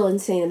 That's still an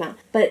insane amount.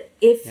 But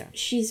if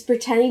she's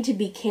pretending to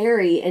be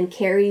Carrie and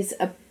Carrie's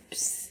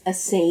a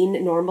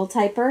sane, normal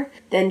typer,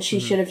 then she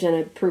should have done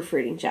a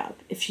proofreading job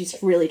if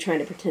she's really trying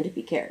to pretend to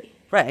be Carrie.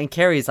 Right, and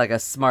Carrie's like a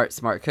smart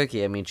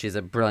cookie. I mean, she's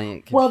a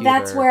brilliant computer Well,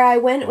 that's where I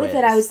went with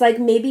it. I was like,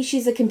 maybe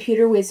she's a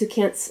computer whiz who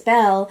can't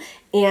spell,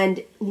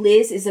 and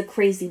Liz is a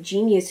crazy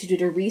genius who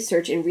did her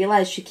research and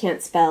realized she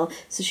can't spell,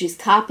 so she's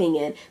copying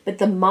it. But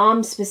the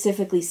mom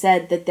specifically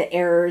said that the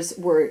errors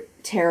were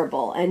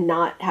terrible and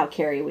not how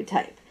Carrie would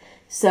type.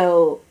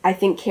 So I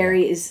think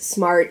Carrie is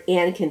smart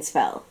and can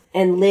spell.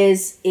 And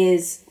Liz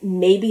is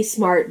maybe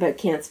smart but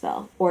can't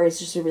spell, or is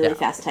just a really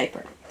fast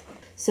typer.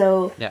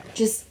 So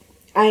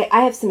I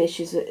have some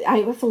issues with. I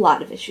have a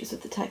lot of issues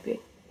with the typing.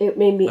 It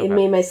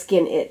made my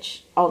skin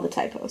itch. All the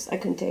typos, I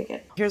couldn't take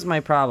it. Here's my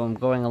problem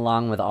going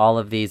along with all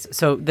of these.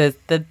 So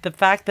the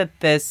fact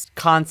that this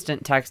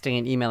constant texting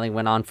and emailing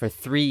went on for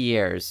 3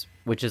 years,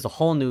 which is a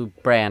whole new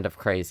brand of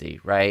crazy,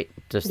 right?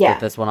 That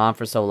this went on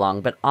for so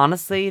long. But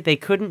honestly, they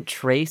couldn't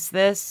trace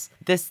this.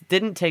 This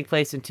didn't take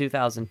place in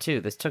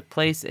 2002. This took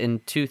place in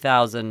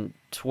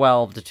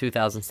 2012 to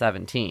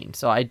 2017.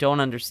 So I don't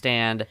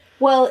understand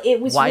why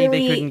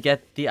they couldn't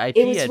get the IP address.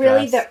 It was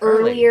really the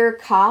earlier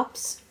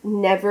cops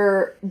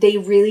they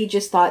really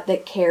just thought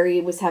that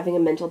Carrie was having a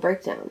mental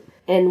breakdown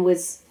and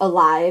was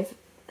alive,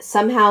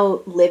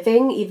 somehow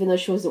living, even though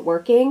she wasn't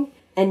working,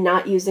 and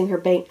not using her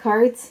bank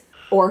cards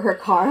or her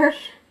car.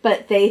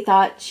 But they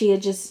thought she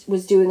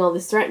was doing all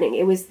this threatening.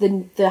 It was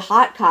the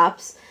hot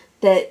cops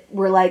that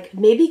were like,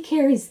 maybe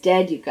Carrie's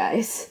dead, you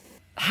guys.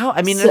 How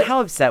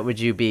upset would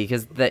you be?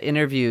 Because the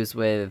interviews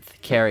with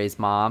Carrie's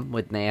mom,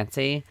 with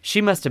Nancy, she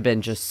must have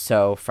been just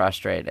so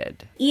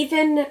frustrated.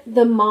 Even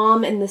the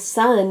mom and the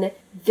son,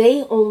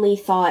 they only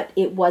thought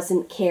it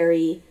wasn't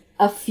Carrie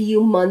a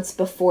few months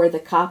before the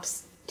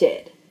cops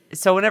did.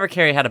 So whenever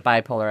Carrie had a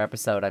bipolar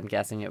episode, I'm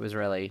guessing it was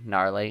really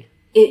gnarly.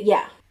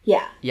 Yeah.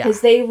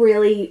 Because they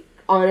really...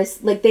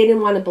 they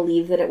didn't want to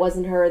believe that it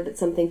wasn't her, that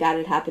something bad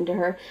had happened to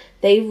her.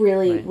 They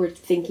really were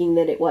thinking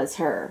that it was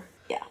her.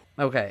 Yeah.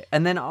 Okay.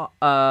 And then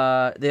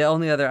the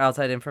only other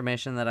outside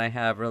information that I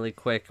have really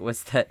quick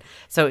was that,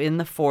 so in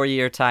the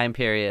 4-year time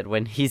period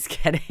when he's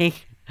getting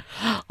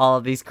all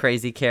of these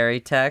crazy Carrie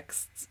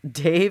texts,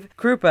 Dave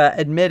Krupa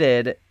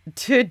admitted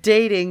to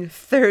dating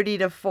 30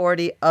 to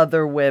 40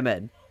 other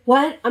women.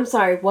 What? I'm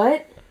sorry,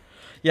 what?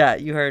 Yeah,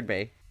 you heard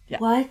me. Yeah.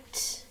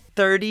 What?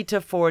 30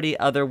 to 40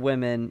 other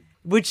women,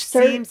 which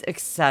seems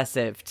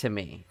excessive to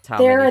me.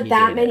 There are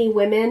that many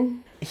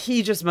women?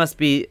 He just must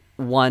be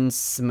one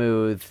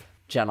smooth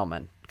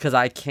gentleman, because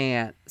I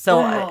can't. So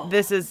wow.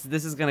 This is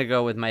going to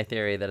go with my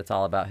theory that it's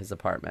all about his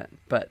apartment.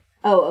 But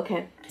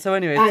okay. So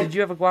anyways, did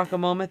you have a guaca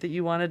moment that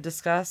you want to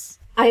discuss?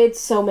 I had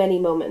so many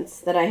moments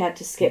that I had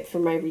to skip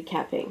from my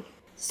recapping.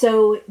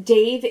 So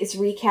Dave is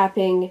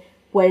recapping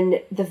when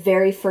the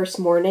very first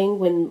morning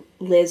when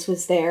Liz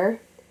was there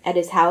at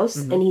his house,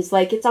 and he's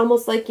like, it's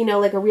almost like,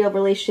 like a real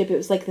relationship. It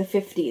was like the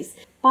 50s.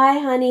 Bye,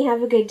 honey,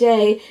 have a good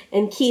day.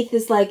 And Keith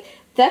is like,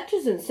 that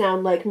doesn't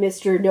sound like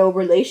Mr. No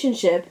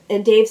Relationship.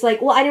 And Dave's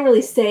like, well, I didn't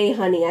really say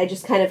honey. I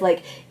just kind of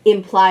like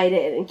implied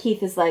it. And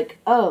Keith is like,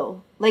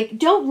 oh, like,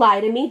 don't lie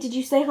to me. Did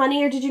you say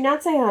honey or did you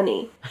not say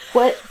honey?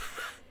 What?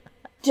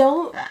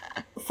 Don't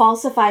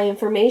falsify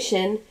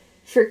information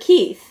for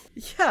Keith.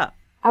 Yeah.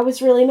 I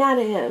was really mad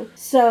at him.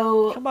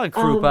 So come on,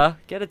 Krupa,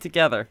 get it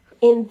together.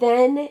 And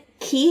then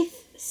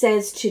Keith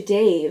says to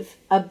Dave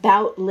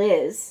about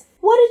Liz,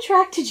 what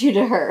attracted you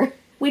to her?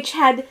 Which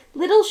had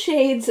little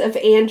shades of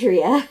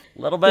Andrea.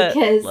 Little bit.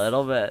 Because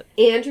little bit.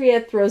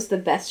 Andrea throws the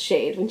best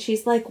shade when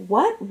she's like,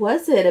 what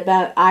was it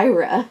about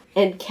Ira?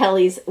 And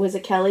was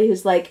it Kelly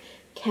who's like,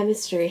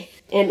 chemistry?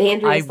 And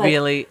Andrea's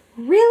like,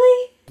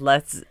 really?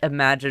 Let's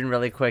imagine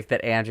really quick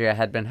that Andrea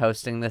had been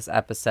hosting this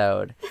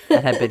episode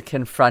and had been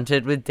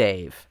confronted with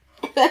Dave.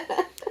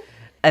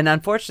 And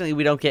unfortunately,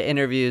 we don't get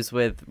interviews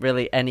with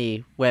really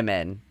any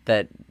women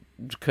that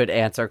could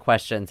answer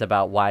questions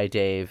about why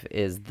Dave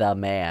is the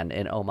man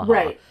in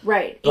Omaha.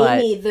 Right. But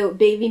Amy, the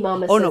baby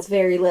mama, says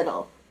very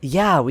little.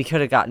 Yeah, we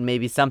could have gotten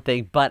maybe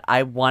something, but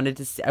I wanted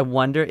to see, I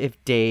wonder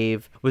if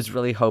Dave was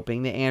really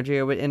hoping that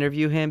Andrea would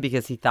interview him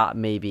because he thought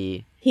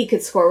maybe he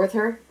could score with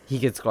her. He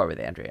could score with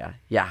Andrea.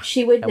 Yeah.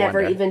 She would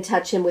never even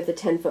touch him with a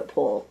 10-foot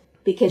pole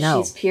because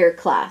she's pure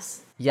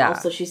class. Yeah.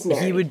 Also, she's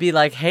married. He would be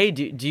like, hey,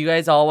 do you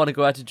guys all want to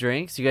go out to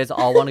drinks? Do you guys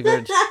all want to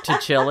go to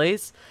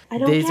Chili's? I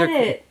don't get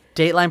it.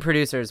 Dateline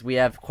producers, we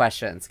have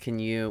questions.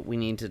 We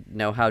need to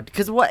know how,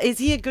 because is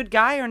he a good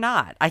guy or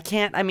not?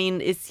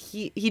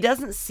 He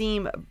doesn't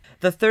seem,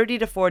 the 30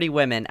 to 40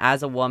 women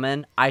as a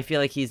woman, I feel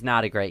like he's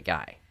not a great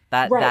guy.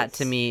 That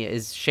to me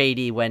is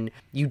shady when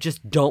you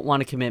just don't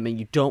want a commitment,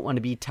 you don't want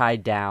to be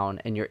tied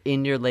down, and you're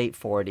in your late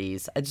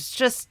 40s.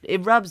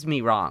 It rubs me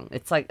wrong.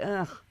 It's like,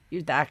 ugh,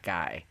 you're that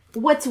guy.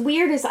 What's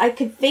weird is I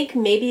could think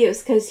maybe it was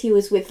because he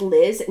was with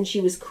Liz and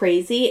she was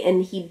crazy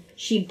and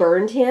she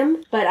burned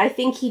him. But I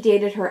think he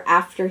dated her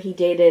after he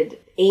dated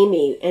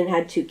Amy and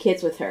had 2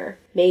 kids with her.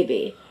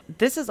 Maybe.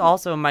 This is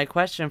also my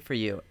question for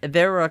you.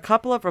 There were a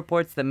couple of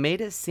reports that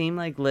made it seem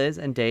like Liz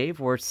and Dave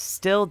were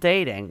still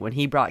dating when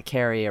he brought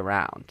Carrie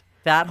around.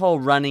 That whole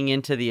running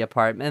into the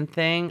apartment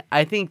thing,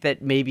 I think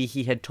that maybe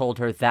he had told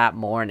her that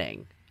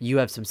morning, you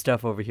have some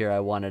stuff over here, I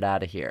want it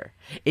out of here.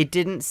 It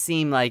didn't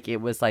seem like it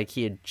was like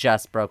he had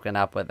just broken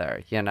up with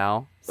her, you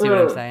know? See what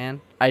I'm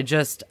saying?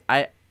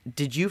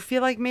 Did you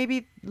feel like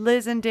maybe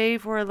Liz and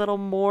Dave were a little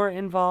more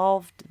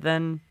involved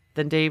than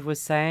Dave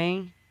was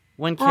saying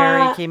when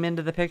Carrie came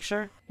into the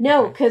picture?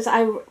 No, because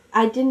I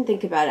didn't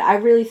think about it. I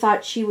really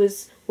thought she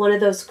was one of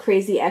those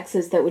crazy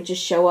exes that would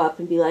just show up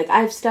and be like, I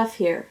have stuff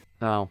here.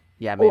 Oh,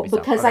 yeah, maybe so.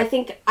 Because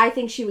okay. I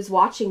think she was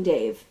watching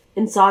Dave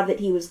and saw that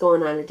he was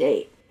going on a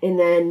date and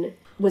then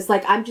was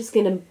like, I'm just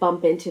going to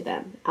bump into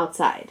them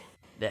outside.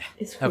 Yeah.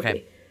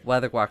 Okay. What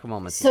other guaca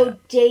moments? So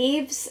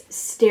Dave's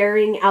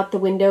staring out the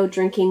window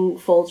drinking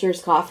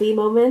Folgers coffee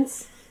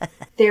moments,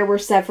 there were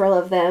several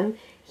of them.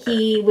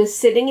 He was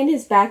sitting in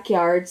his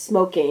backyard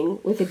smoking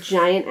with a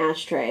giant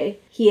ashtray.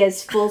 He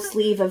has full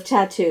sleeve of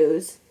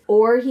tattoos.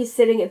 Or he's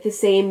sitting at the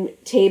same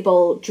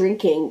table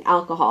drinking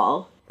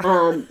alcohol.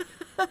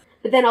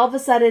 But then all of a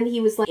sudden he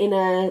was like in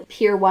a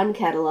Pier 1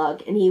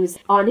 catalog and he was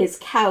on his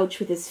couch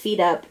with his feet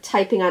up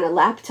typing on a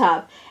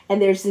laptop and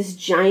there's this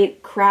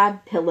giant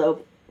crab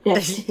pillow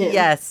next to him.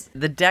 Yes,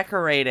 the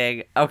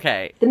decorating.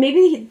 Okay.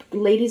 Maybe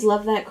ladies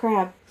love that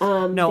crab.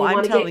 No, they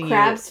want to get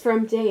crabs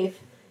from Dave.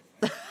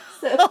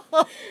 So.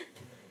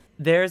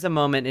 There's a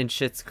moment in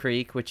Schitt's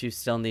Creek, which you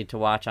still need to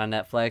watch on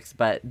Netflix,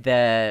 but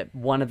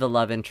one of the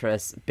love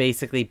interests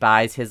basically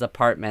buys his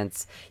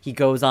apartments. He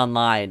goes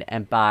online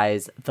and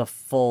buys the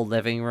full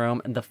living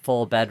room and the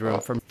full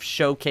bedroom from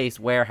showcase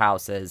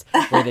warehouses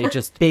where they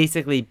just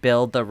basically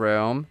build the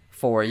room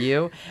for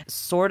you.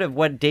 Sort of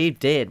what Dave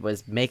did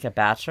was make a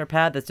bachelor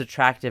pad that's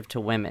attractive to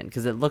women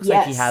because it looks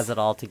like he has it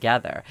all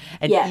together.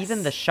 And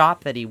even the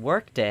shop that he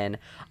worked in,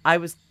 I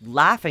was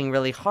laughing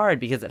really hard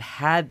because it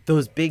had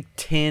those big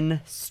tin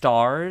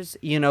stars,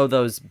 you know,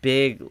 those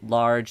big,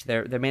 large,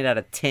 they're made out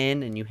of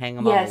tin and you hang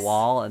them on the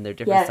wall and they're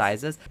different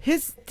sizes.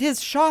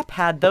 His shop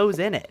had those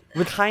in it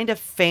with kind of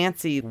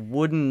fancy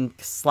wooden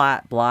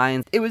slat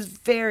blinds. It was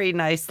very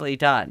nicely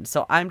done.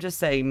 So I'm just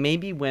saying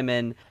maybe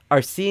women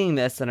are seeing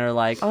this and are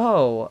like,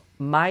 oh,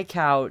 my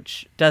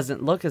couch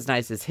doesn't look as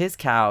nice as his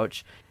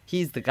couch.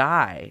 He's the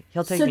guy.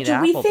 He'll take me to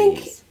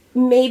Applebee's.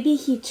 maybe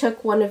he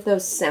took one of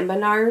those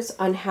seminars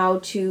on how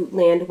to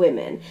land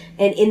women.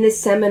 And in this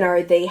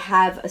seminar, they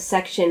have a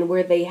section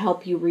where they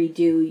help you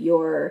redo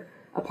your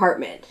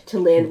apartment to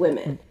land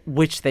women.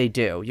 Which they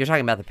do. You're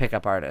talking about The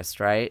Pickup Artist,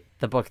 right?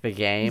 The book, The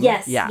Game?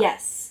 Yes, yeah.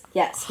 yes,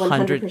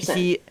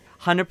 100%.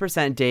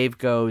 100% Dave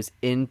goes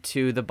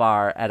into the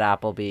bar at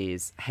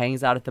Applebee's,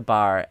 hangs out at the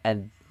bar,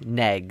 and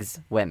negs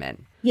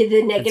women. Yeah,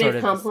 the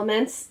negative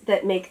compliments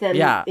that make them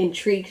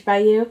intrigued by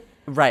you.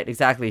 Right,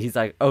 exactly. He's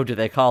like, oh, do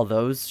they call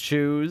those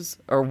shoes?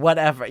 Or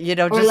whatever. You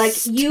know, just Or like,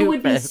 stupid. you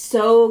would be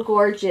so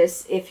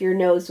gorgeous if your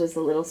nose was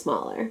a little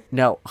smaller.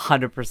 No,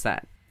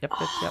 100%. Yep.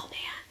 Man.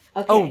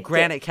 Okay, oh,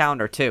 granite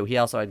counter, too. He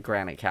also had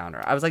granite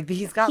counter. I was like,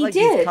 he's got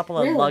these couple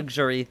of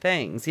luxury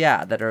things,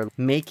 that are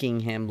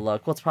making him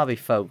look, well, it's probably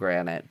faux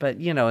granite, but,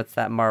 it's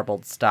that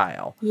marbled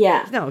style.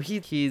 Yeah. No,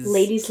 he's...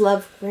 Ladies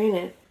love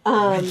granite.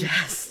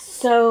 Yes.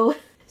 So,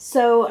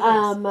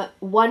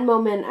 one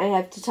moment I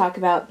have to talk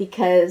about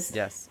because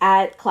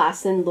at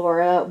Klassen,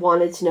 Laura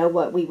wanted to know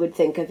what we would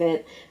think of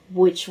it,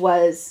 which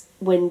was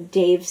when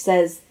Dave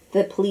says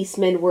the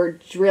policemen were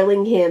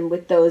drilling him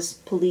with those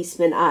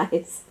policeman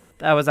eyes.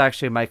 That was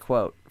actually my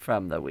quote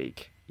from the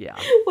week. Yeah.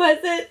 Was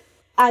it?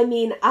 I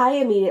mean, I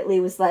immediately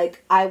was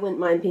like, I wouldn't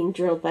mind being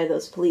drilled by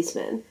those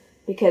policemen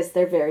because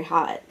they're very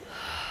hot.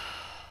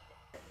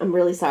 I'm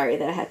really sorry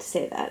that I had to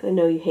say that. I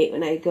know you hate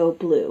when I go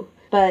blue.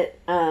 But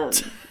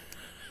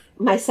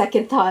my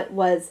second thought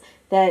was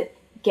that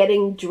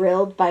getting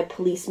drilled by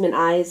policeman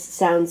eyes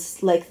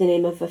sounds like the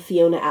name of a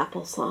Fiona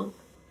Apple song.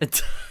 It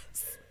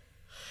does.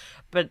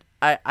 But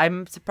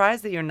I'm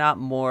surprised that you're not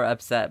more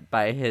upset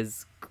by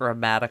his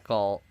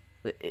grammatical...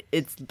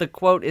 the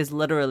quote is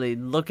literally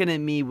looking at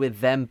me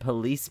with them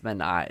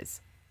policeman eyes.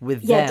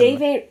 With them.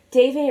 Dave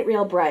ain't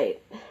real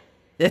bright.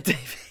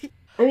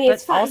 I mean,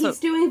 it's fine. Also, he's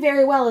doing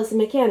very well as a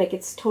mechanic.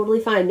 It's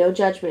totally fine. No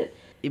judgment.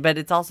 But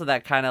it's also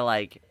that kind of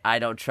like, I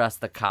don't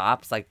trust the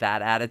cops, like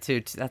that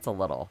attitude. That's a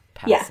little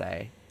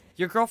passe.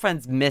 Your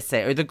girlfriend's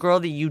missing, or the girl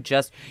that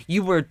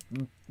you were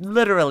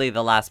literally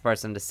the last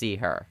person to see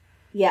her.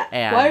 Yeah.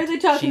 And why are they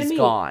talking to me? She's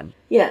gone.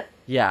 Yeah.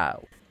 Yeah.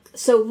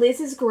 So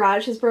Liz's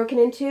garage is broken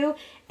into,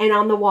 and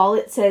on the wall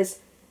it says,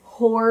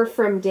 "Whore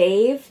from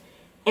Dave,"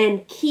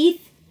 and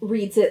Keith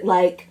reads it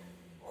like,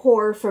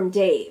 "Whore from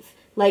Dave."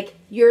 Like,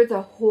 you're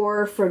the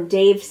whore from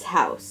Dave's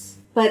house.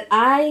 But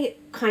I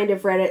kind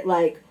of read it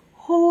like,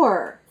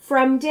 "Whore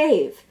from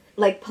Dave."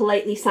 Like,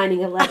 politely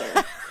signing a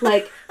letter.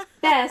 Like,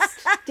 "Best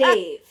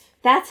Dave."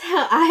 That's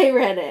how I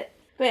read it.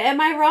 But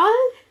am I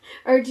wrong?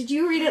 Or did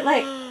you read it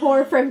like,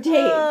 "Whore from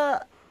Dave"?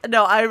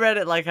 No, I read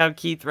it like how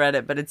Keith read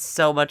it, but it's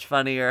so much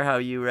funnier how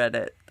you read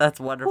it. That's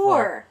wonderful.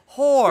 Whore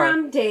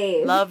from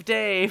Dave. Love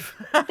Dave.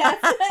 That's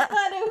what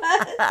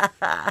I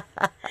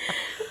thought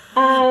it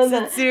was.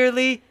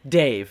 Sincerely,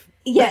 Dave.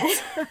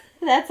 Yes,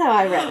 that's how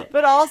I read it.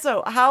 But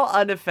also, how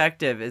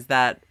ineffective is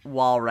that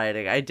wall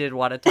writing? I did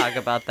want to talk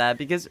about that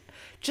because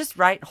just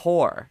write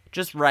whore.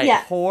 Just write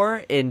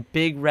whore in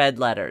big red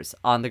letters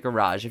on the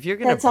garage. If you're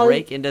going to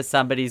break into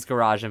somebody's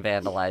garage and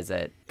vandalize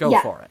it, go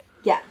for it.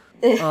 Yeah.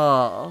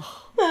 Oh.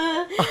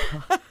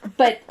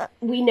 But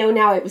we know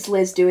now it was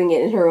Liz doing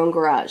it in her own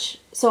garage.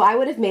 So I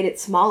would have made it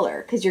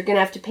smaller because you're going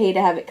to have to pay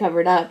to have it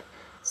covered up.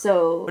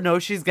 So no,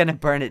 she's going to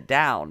burn it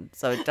down.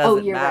 So it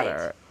doesn't matter.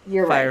 Right.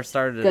 You're Fire right.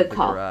 started Good at the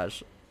call.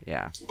 garage.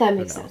 Yeah. That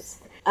makes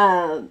sense.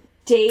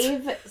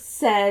 Dave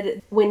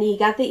said when he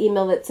got the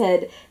email that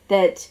said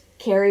that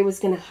Carrie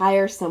was going to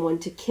hire someone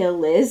to kill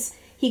Liz,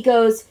 he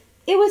goes,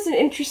 "It was an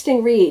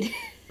interesting read."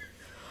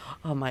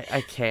 Oh my,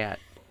 I can't.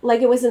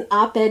 Like it was an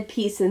op-ed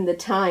piece in the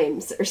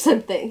Times or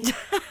something.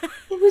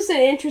 It was an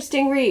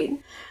interesting read.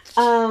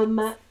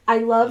 I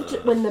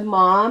loved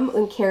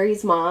when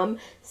Carrie's mom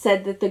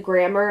said that the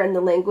grammar and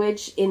the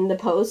language in the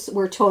posts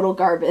were total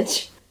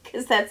garbage.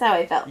 Because that's how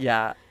I felt.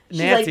 Yeah.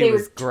 Nancy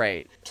was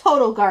great.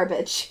 Total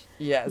garbage.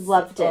 Yes.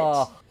 Loved it.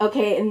 Oh.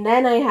 Okay, and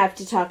then I have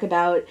to talk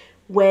about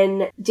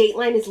when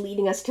Dateline is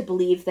leading us to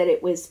believe that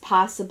it was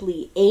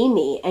possibly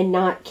Amy and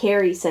not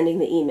Carrie sending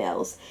the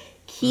emails.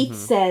 Keith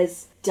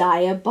says,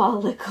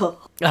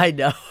 "Diabolical." I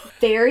know.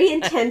 Very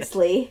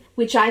intensely,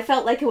 which I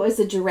felt like it was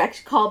a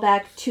direct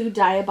callback to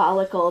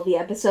Diabolical, the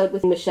episode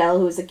with Michelle,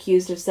 who was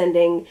accused of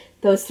sending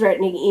those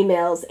threatening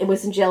emails and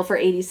was in jail for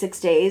 86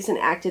 days and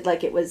acted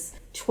like it was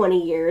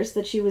 20 years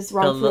that she was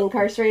wrongfully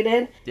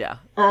incarcerated. Yeah.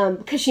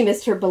 Because she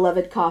missed her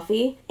beloved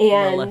coffee.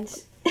 And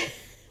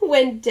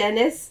when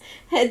Dennis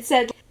had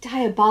said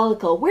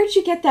diabolical, where'd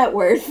you get that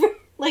word from?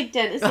 Like,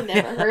 Dennis had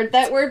never heard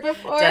that word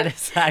before.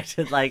 Dennis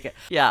acted like,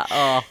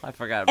 I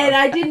forgot about And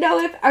I didn't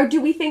know or do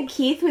we think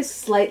Keith was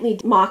slightly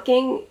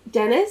mocking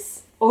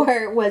Dennis?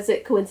 Or was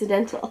it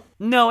coincidental?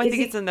 No, I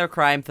think it's in their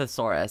crime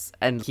thesaurus,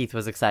 and Keith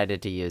was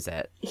excited to use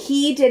it.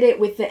 He did it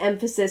with the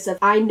emphasis of,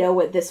 I know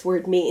what this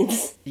word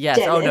means. Yes,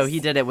 Dennis. Oh no, he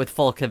did it with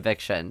full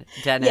conviction.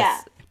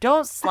 Dennis,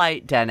 don't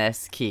slight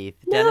Dennis, Keith.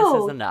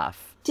 Dennis is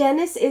enough.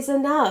 Dennis is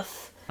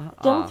enough.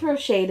 Don't throw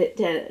shade at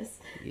Dennis.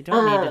 You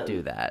don't need to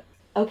do that.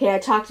 Okay, I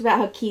talked about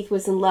how Keith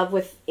was in love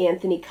with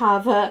Anthony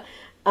Cava.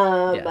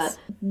 Yes.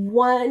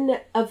 One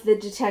of the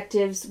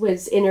detectives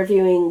was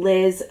interviewing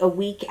Liz a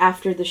week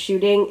after the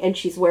shooting, and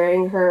she's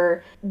wearing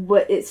her,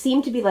 what it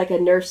seemed to be like a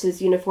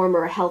nurse's uniform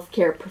or a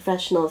healthcare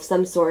professional of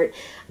some sort.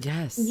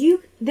 Yes.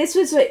 This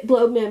was what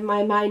blew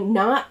my mind,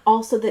 not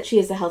also that she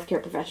is a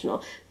healthcare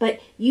professional,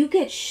 but you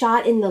get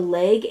shot in the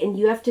leg and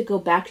you have to go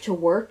back to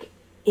work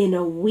in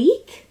a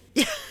week?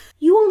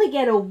 You only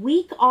get a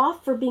week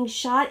off for being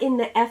shot in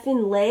the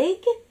effing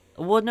leg?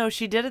 Well, no,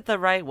 she did it the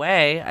right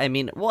way. I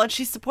mean, well, and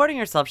she's supporting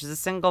herself. She's a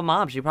single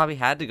mom. She probably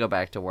had to go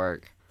back to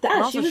work.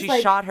 And also,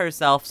 she shot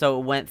herself, so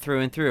it went through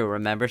and through.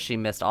 Remember, she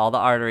missed all the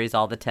arteries,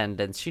 all the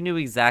tendons. She knew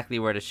exactly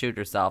where to shoot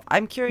herself.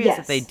 I'm curious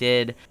if they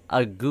did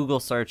a Google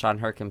search on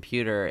her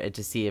computer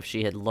to see if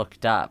she had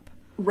looked up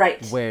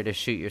where to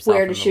shoot yourself.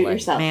 Where to shoot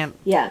yourself. Man,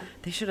 yeah.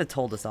 They should have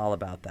told us all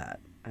about that.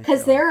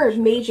 Because there are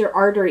major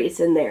arteries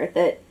in there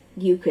that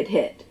you could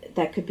hit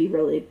that could be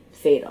really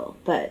fatal,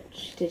 but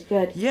she did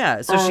good.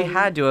 Yeah, so she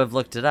had to have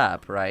looked it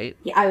up, right?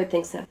 Yeah, I would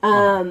think so.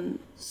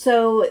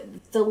 So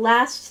the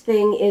last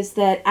thing is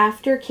that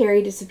after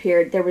Carrie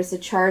disappeared, there was a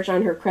charge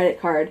on her credit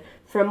card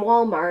from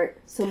Walmart.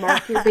 So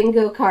mark your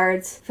bingo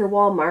cards for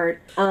Walmart.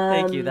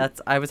 Thank you.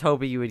 I was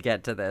hoping you would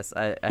get to this.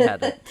 I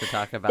had to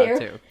talk about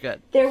too.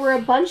 Good. There were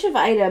a bunch of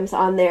items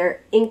on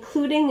there,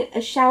 including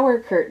a shower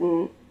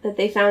curtain that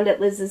they found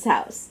at Liz's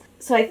house.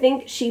 So I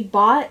think she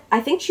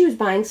was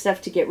buying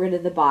stuff to get rid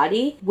of the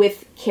body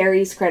with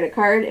Carrie's credit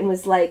card and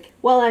was like,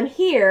 well, I'm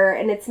here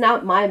and it's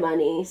not my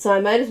money, so I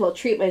might as well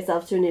treat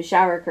myself to a new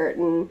shower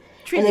curtain.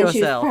 Treat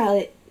yourself.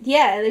 And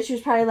then she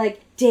was probably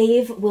like,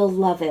 Dave will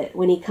love it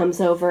when he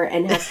comes over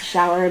and has to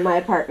shower in my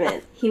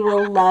apartment. He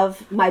will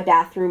love my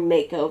bathroom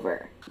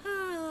makeover.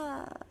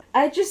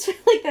 I just feel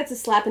like that's a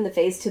slap in the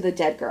face to the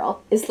dead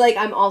girl. It's like,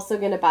 I'm also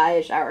going to buy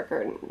a shower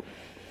curtain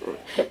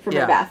for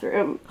my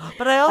bathroom.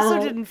 But I also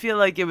didn't feel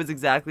like it was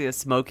exactly a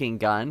smoking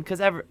gun,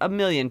 because a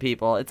million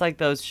people, it's like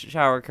those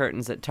shower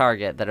curtains at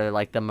Target that are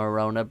like the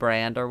Morona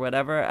brand or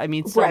whatever. I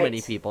mean, so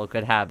many people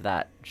could have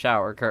that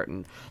shower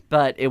curtain,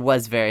 but it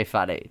was very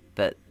funny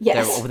that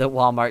that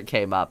Walmart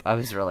came up. I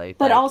was really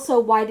But also,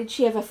 why did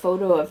she have a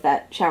photo of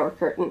that shower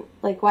curtain?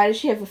 Like, why does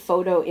she have a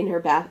photo in her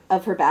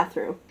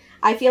bathroom?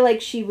 I feel like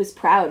she was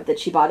proud that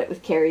she bought it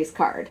with Carrie's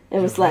card. It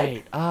was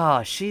like,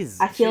 I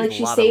feel like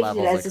she saved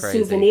it as a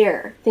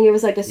souvenir. I think it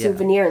was like a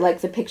souvenir,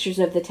 like the pictures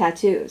of the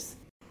tattoos.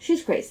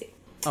 She's crazy.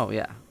 Oh,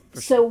 yeah.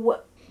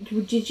 So,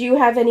 did you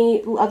have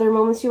any other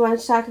moments you wanted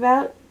to talk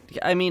about?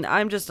 I mean,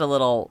 I'm just a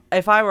little...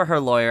 If I were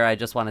her lawyer, I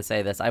just want to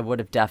say this. I would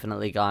have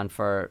definitely gone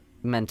for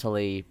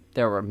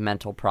there were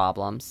mental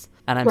problems.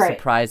 And I'm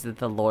surprised that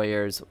the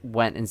lawyers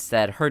went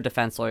instead. Her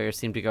defense lawyers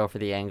seemed to go for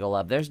the angle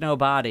of, there's no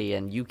body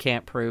and you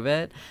can't prove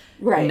it.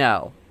 Right.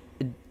 No,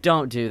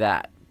 don't do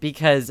that.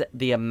 Because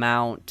the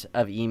amount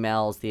of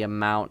emails, the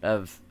amount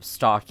of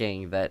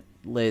stalking that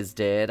Liz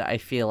did, I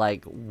feel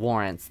like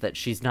warrants that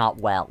she's not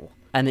well.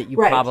 And that you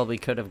probably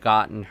could have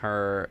gotten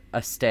her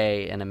a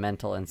stay in a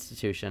mental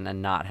institution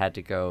and not had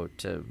to go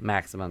to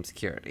maximum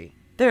security.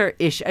 There are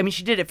issues. I mean,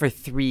 she did it for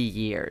 3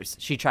 years.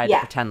 She tried to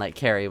pretend like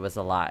Carrie was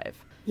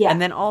alive. Yeah.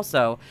 And then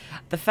also,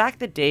 the fact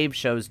that Dave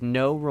shows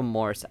no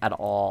remorse at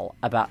all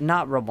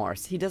not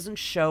remorse. He doesn't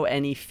show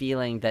any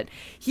feeling that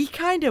he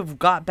kind of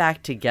got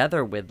back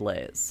together with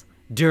Liz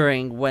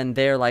during when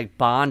they're like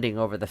bonding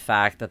over the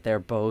fact that they're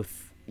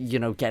both,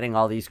 getting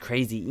all these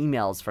crazy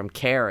emails from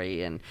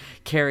Carrie and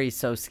Carrie's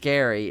so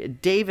scary.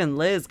 Dave and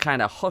Liz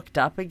kind of hooked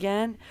up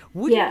again.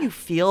 Wouldn't you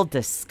feel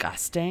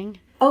disgusting?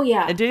 Oh,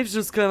 yeah. And Dave's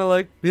just kind of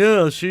like,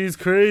 yeah, she's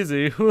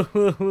crazy.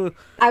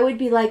 I would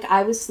be like,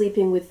 I was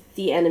sleeping with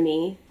the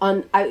enemy.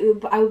 I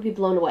would be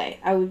blown away.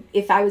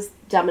 If I was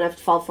dumb enough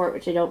to fall for it,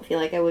 which I don't feel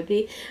like I would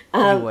be.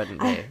 You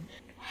wouldn't be.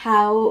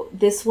 How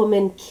this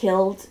woman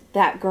killed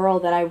that girl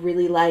that I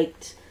really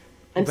liked.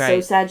 I'm so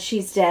sad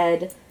she's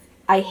dead.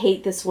 I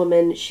hate this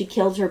woman. She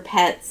killed her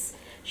pets.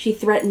 She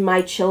threatened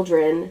my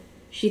children.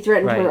 She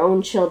threatened her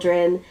own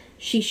children.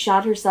 She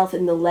shot herself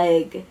in the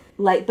leg.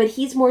 But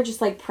he's more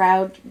just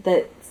proud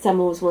that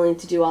someone was willing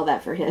to do all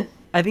that for him.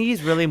 I think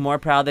he's really more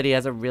proud that he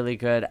has a really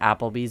good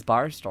Applebee's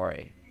bar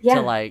story.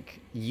 Yeah. To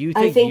you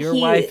think your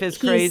wife is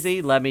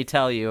crazy? Let me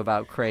tell you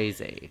about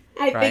crazy.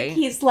 I think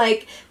he's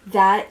like,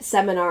 that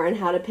seminar on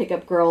how to pick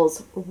up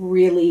girls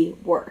really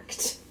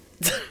worked.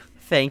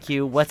 Thank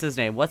you. What's his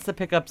name? What's the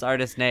pickups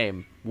artist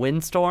name?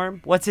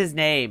 Windstorm? What's his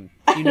name?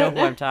 You know who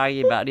I'm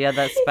talking about. He had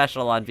that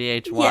special on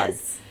VH1.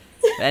 Yes.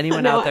 If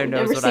anyone out there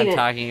knows what I'm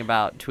talking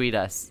about, tweet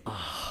us.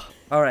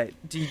 All right.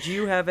 Did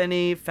you have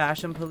any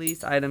fashion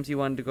police items you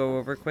wanted to go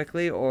over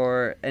quickly,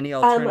 or any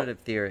alternative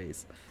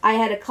theories? I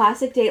had a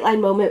classic Dateline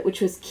moment,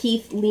 which was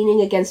Keith leaning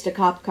against a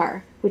cop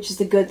car, which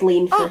is a good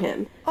lean for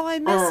him. Oh, I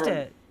missed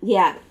it.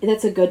 Yeah,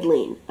 that's a good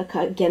lean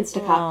against a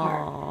cop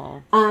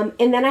car.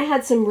 And then I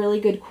had some really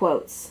good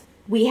quotes.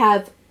 We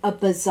have a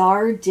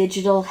bizarre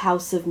digital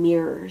house of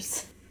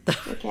mirrors.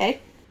 Okay?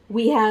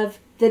 We have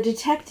the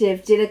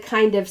detective did a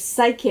kind of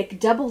psychic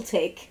double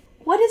take.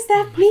 What does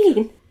that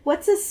mean?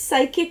 What's a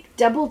psychic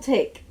double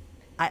take?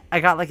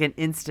 I got an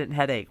instant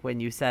headache when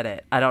you said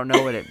it. I don't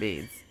know what it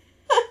means.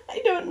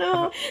 I don't don't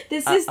know.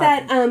 This is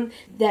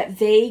that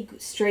vague,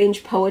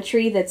 strange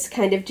poetry that's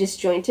kind of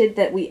disjointed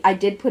that I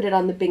did put it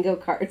on the bingo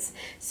cards,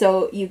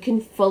 so you can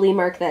fully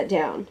mark that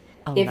down.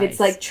 Oh, if nice. It's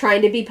like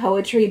trying to be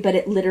poetry, but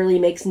it literally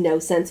makes no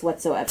sense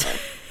whatsoever.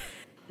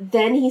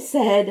 Then he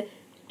said,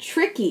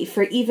 tricky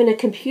for even a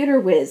computer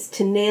whiz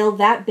to nail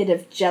that bit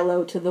of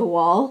jello to the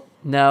wall.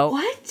 No.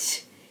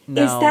 What?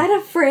 No. Is that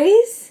a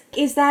phrase?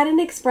 Is that an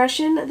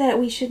expression that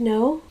we should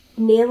know?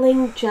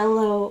 Nailing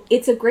jello.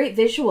 It's a great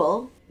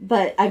visual,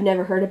 but I've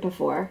never heard it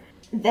before.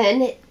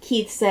 Then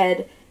Keith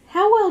said,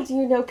 how well do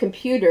you know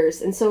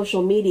computers and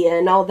social media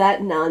and all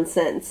that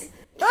nonsense?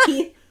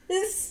 Keith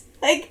is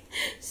like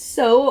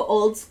so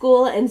old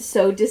school and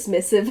so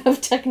dismissive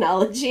of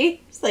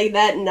technology. It's like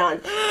that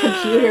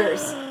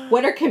computers.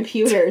 What are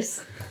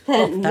computers?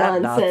 That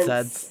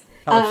nonsense.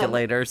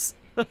 Calculators.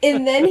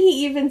 And then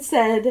he even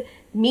said,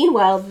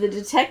 meanwhile, the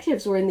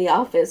detectives were in the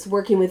office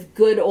working with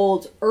good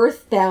old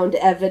earthbound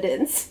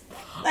evidence.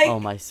 Like, oh,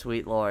 my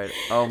sweet Lord.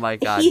 Oh, my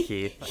God,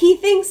 Keith. He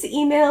thinks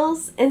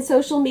emails and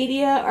social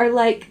media are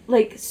like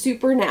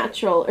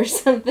supernatural or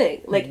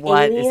something. Like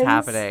what aliens. Is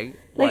happening?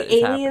 Like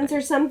aliens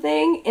or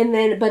something. And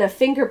then, but a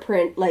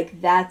fingerprint,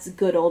 like that's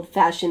good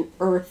old-fashioned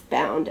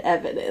earthbound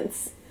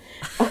evidence.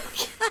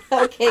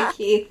 Okay,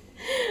 Keith.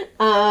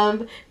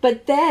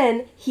 But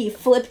then he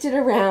flipped it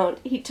around.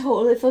 He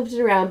totally flipped it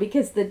around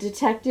because the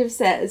detective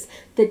says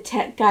the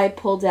tech guy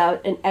pulled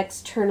out an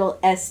external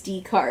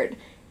SD card.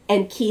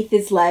 And Keith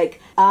is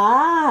like,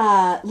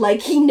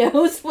 like he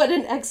knows what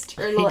an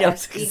external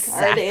SD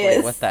card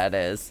is. What that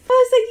is. I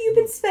was like, you've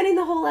been spending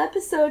the whole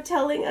episode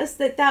telling us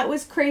that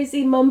was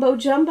crazy mumbo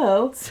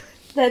jumbo.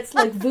 That's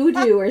like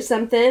voodoo or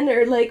something,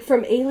 or like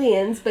from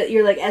Aliens, but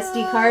you're like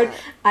SD card.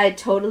 I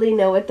totally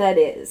know what that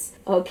is.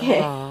 Okay.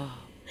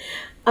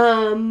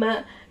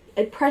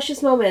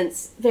 Precious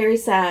moments, very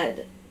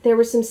sad. There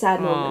were some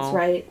sad moments,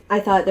 right? I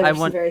thought there were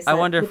some very sad. I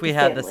wonder if we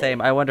had the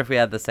same. I wonder if we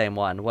had the same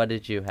one. What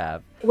did you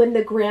have? When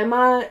the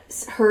grandma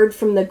heard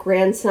from the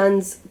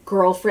grandson's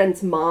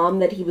girlfriend's mom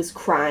that he was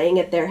crying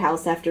at their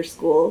house after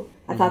school,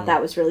 I thought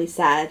that was really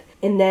sad.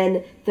 And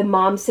then the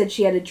mom said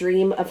she had a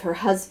dream of her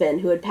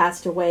husband who had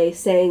passed away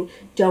saying,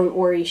 "Don't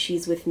worry,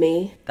 she's with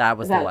me." That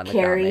was the one that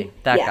got me.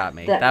 That got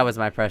me. That was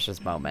my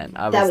precious moment.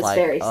 I was like,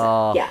 very sad.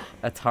 Oh, yeah.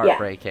 That's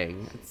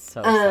heartbreaking. Yeah. It's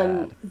so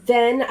sad.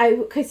 Then I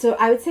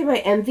would say my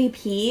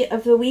MVP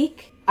of the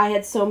week. I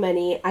had so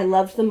many. I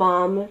loved the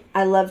mom.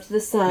 I loved the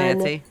son.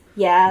 Nancy?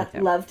 Yeah,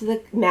 loved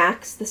the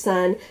Max, the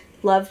son.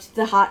 Loved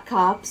the hot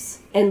cops.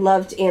 And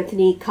loved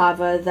Anthony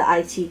Cava, the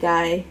IT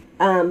guy.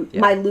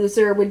 My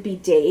loser would be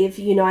Dave.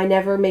 You know, I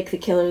never make the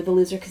killer the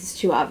loser because it's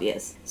too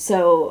obvious.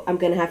 So I'm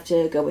going to have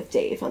to go with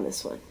Dave on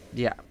this one.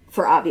 Yeah.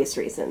 For obvious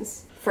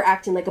reasons. For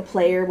acting like a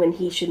player when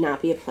he should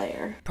not be a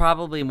player.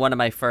 Probably one of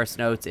my first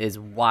notes is,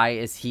 why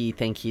is he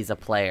think he's a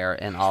player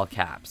in all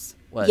caps?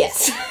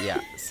 Yes.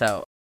 Yeah,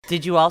 so...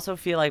 Did you also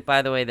feel like,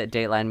 by the way, that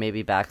Dateline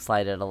maybe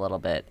backslided a little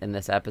bit in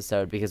this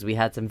episode because we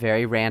had some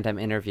very random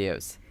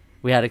interviews?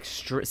 We had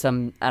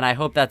some, and I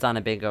hope that's on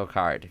a bingo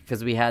card,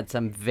 because we had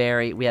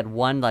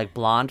one like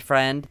blonde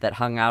friend that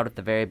hung out at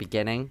the very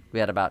beginning. We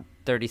had about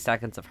 30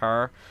 seconds of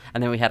her,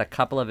 and then we had a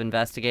couple of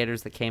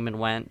investigators that came and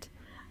went.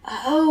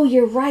 Oh,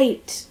 you're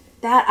right.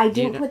 That I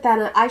didn't put that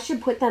on. I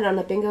should put that on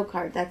a bingo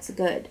card. That's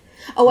good.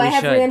 Oh, I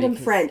have random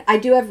friend. I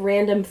do have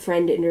random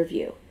friend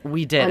interview.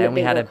 We did, and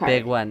we had a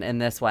big one in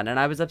this one. And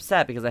I was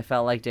upset because I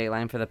felt like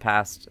Dateline for the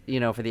past,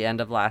 for the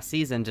end of last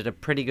season, did a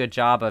pretty good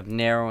job of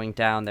narrowing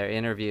down their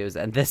interviews.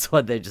 And this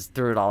one, they just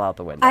threw it all out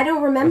the window. I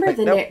don't remember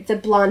the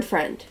blonde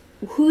friend.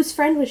 Whose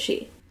friend was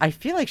she? I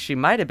feel like she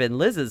might have been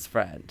Liz's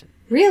friend.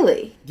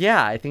 Really?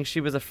 Yeah, I think she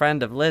was a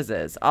friend of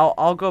Liz's.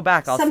 I'll go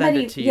back. I'll send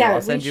it to you.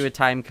 I'll send you a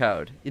time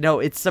code.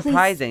 It's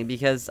surprising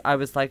because I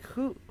was like,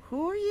 who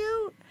are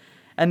you?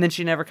 And then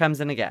she never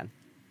comes in again.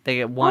 They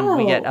get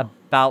we get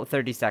about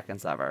 30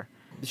 seconds of her.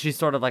 She's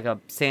sort of like a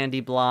sandy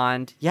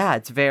blonde. Yeah,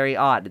 it's very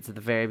odd. It's at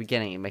the very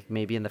beginning, like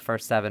maybe in the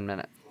first 7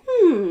 minutes.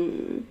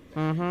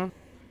 Mm-hmm.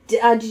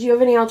 Did you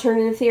have any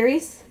alternative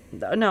theories?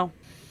 No.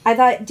 I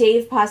thought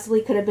Dave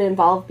possibly could have been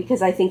involved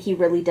because I think he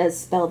really does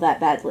spell that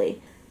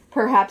badly.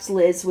 Perhaps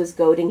Liz was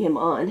goading him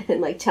on and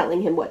like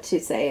telling him what to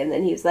say, and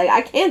then he was like,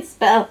 I can't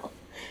spell.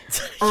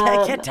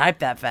 I can't type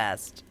that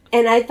fast.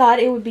 And I thought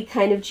it would be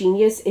kind of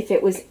genius if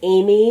it was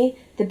Amy,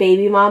 the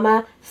baby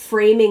mama,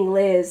 framing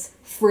Liz,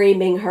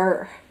 framing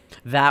her.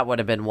 That would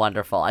have been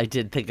wonderful. I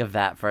did think of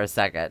that for a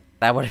second.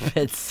 That would have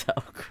been so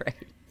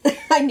great.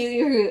 I knew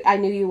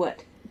you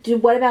would.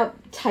 What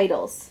about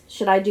titles?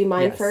 Should I do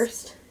mine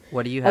first?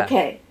 What do you have?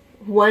 Okay.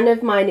 One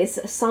of mine is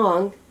a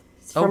song.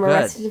 It's from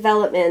Arrested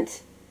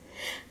Development.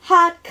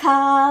 Hot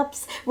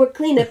cops, we'll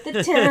clean up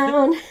the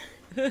town.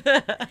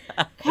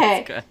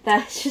 Okay,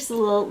 that's just a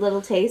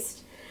little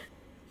taste.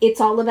 It's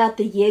all about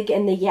the yig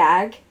and the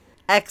yag.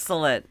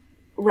 Excellent.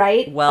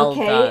 Right? Well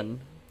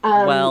done.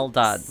 Well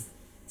done.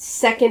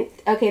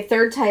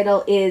 Third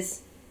title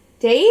is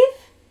Dave?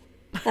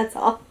 That's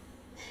all.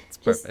 It's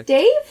perfect. Just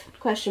Dave?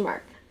 Question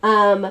mark.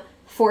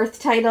 Fourth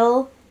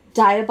title,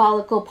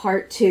 Diabolical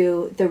Part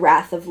 2, The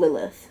Wrath of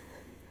Lilith.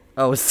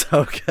 Oh,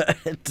 so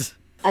good.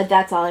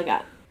 That's all I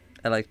got.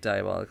 I like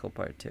Diabolical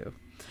Part 2.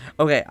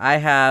 Okay, I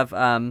have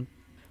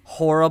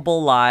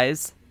Horrible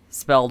Lies,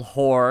 spelled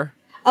whore.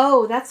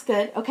 Oh, that's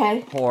good.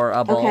 Okay.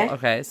 Horrible.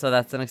 Okay, so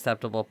that's an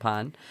acceptable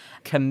pun.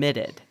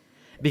 Committed.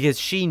 Because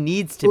she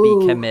needs to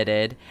be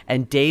committed,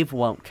 and Dave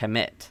won't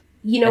commit.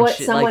 You know what?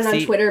 Someone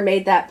on Twitter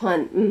made that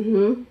pun.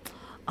 Mm-hmm.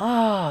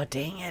 Oh,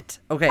 dang it.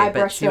 Okay, I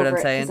but see what I'm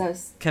saying?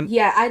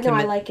 I know,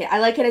 I like it. I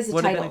like it as a title.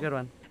 Would have been a good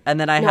one. And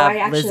then I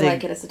actually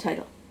like it as a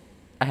title.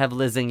 I have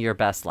Lizzing Your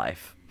Best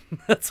Life.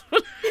 That's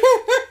what...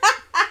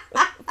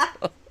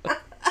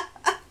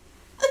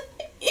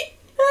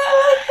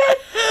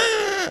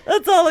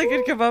 That's all I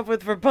could come up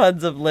with for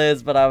puns of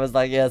Liz, but I was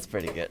like, yeah, it's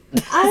pretty good.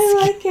 I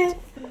like it.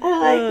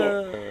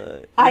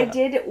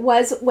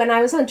 When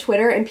I was on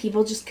Twitter and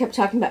people just kept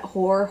talking about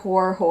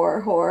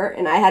horror,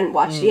 and I hadn't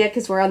watched it yet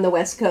because we're on the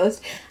West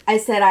Coast, I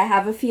said, I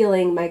have a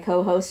feeling my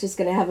co-host is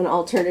going to have an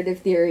alternative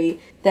theory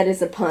that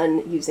is a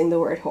pun using the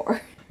word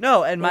whore.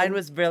 No, and mine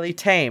was really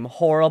tame.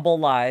 Horrible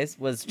Lies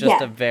was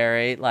just a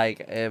very,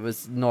 it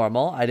was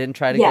normal. I didn't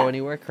try to go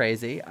anywhere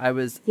crazy.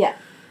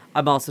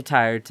 I'm also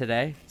tired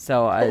today,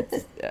 so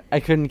I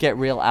couldn't get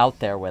real out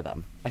there with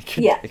them. I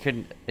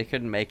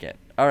couldn't make it.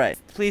 All right.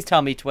 Please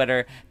tell me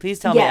Twitter. Please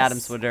tell me Adam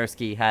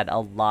Swiderski had a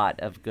lot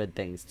of good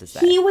things to say.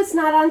 He was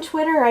not on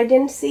Twitter. I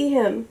didn't see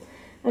him.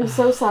 I'm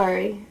so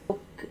sorry.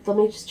 Let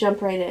me just jump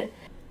right in.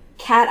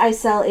 Cat I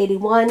Sell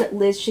 81,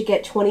 Liz should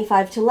get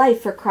 25 to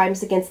life for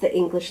crimes against the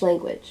English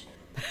language.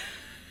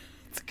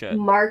 That's good.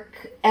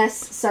 Mark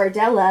S.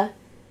 Sardella,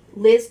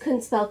 Liz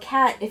couldn't spell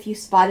cat if you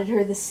spotted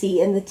her the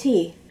C and the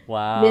T.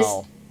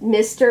 Wow.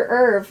 Mr.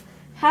 Irv,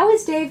 how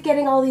is Dave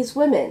getting all these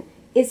women?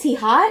 Is he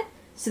hot?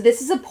 So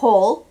this is a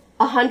poll.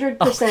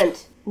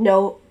 100%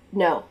 no,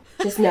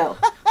 just no.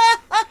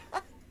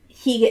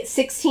 He gets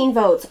 16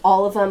 votes,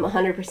 all of them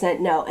 100%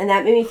 no. And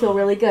that made me feel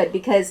really good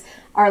because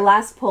our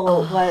last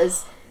poll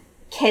was,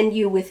 can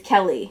you with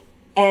Kelly?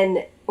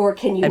 Or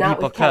can you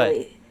not with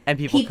Kelly? And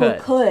people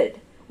could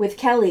with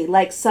Kelly.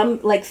 Like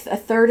a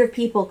third of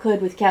people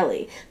could with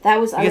Kelly. That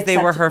was unacceptable. Because they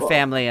were her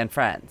family and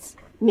friends.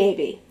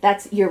 Maybe.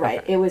 You're right.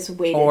 Okay. It was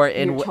weighted.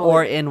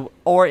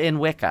 Or in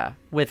Wicca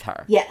with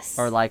her. Yes.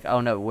 Or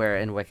oh no, we're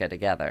in Wicca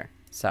together.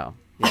 So,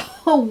 yeah.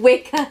 Oh,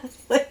 Wicca.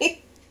 Yeah,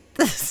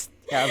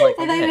 I thought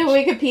you meant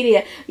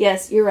Wikipedia.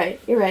 Yes, you're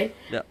right.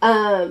 Yep.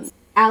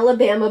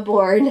 Alabama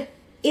born.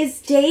 Is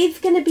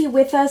Dave going to be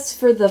with us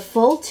for the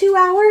full 2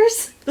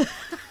 hours? And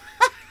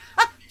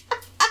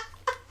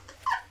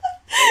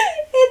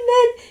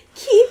then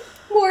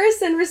Keith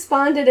Morrison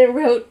responded and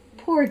wrote,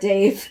 poor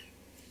Dave.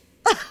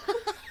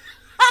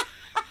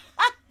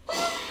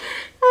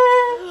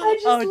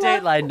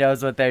 Dateline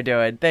knows what they're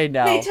doing. They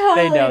know.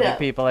 They know that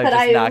people are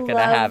just not going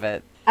to have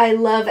it. I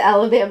love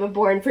Alabama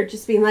born for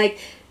just being like,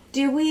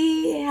 do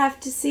we have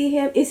to see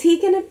him? Is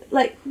he going to,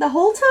 the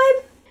whole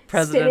time?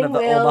 President of the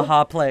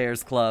Omaha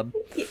Players Club.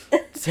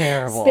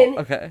 Terrible.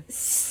 Okay.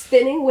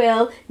 Spinning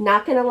wheel.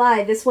 Not going to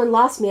lie, this one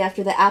lost me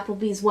after the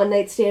Applebee's one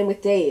night stand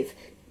with Dave.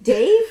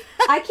 Dave?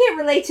 I can't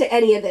relate to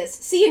any of this.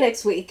 See you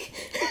next week.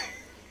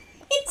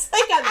 He's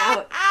like, I'm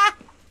out.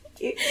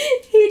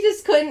 He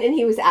just couldn't, and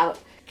he was out.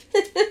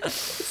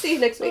 See you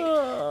next week.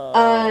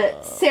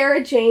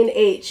 Sarah Jane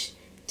H.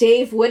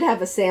 Dave would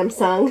have a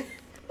Samsung.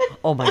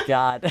 Oh my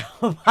god.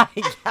 Oh my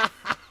god.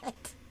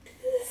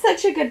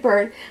 Such a good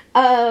burn.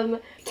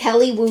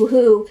 Kelly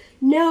woohoo.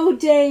 No,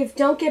 Dave,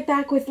 don't get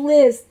back with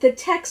Liz. The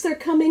texts are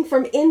coming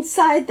from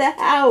inside the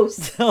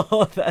house.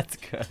 Oh, that's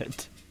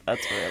good.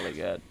 That's really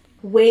good.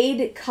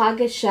 Wade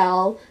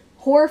Kagashal.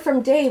 Whore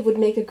from Dave would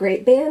make a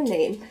great band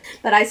name.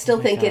 But I still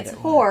think it's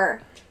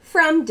Whore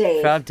from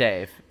Dave. From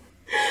Dave.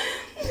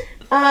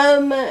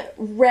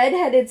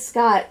 Redheaded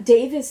Scott.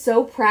 Dave is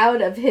so proud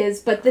of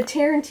his, but the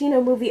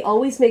Tarantino movie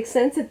always makes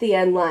sense at the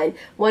end line.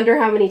 Wonder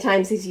how many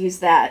times he's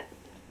used that.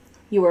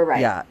 You were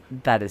right. Yeah,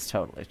 that is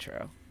totally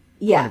true.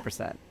 Yeah.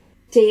 100%.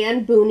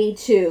 Dan Booney,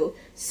 too.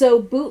 So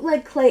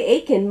bootleg Clay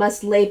Aiken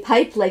must lay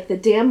pipe like the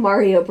damn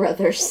Mario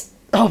Brothers.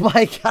 Oh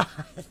my god.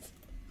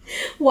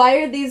 Why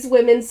are these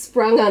women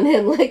sprung on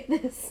him like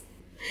this?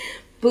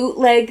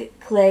 Bootleg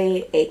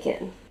Clay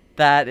Aiken.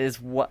 That is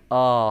what...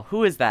 Oh,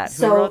 who is that?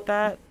 Who wrote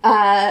that?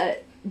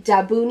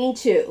 Dabooney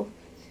 2.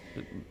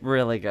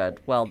 Really good.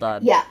 Well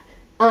done. Yeah.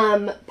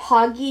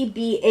 Poggy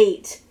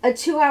B8. A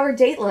 2-hour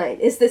Dateline.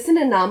 Is this an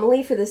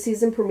anomaly for the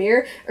season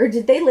premiere, or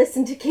did they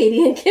listen to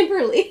Katie and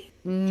Kimberly?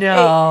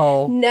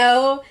 No.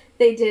 No,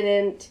 they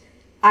didn't.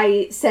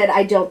 I said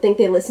I don't think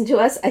they listen to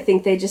us. I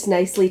think they just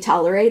nicely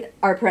tolerate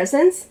our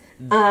presence.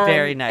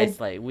 Very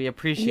nicely. We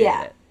appreciate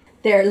it.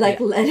 They're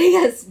letting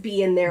us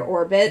be in their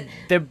orbit.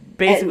 They're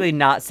basically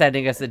not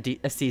sending us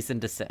a cease and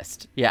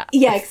desist. Yeah.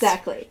 Yeah,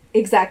 exactly.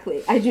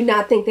 Exactly. I do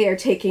not think they are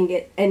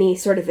taking any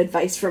sort of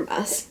advice from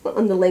us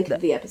on the length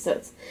of the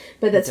episodes.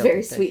 But that's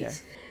very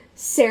sweet.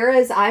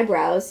 Sarah's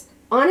eyebrows.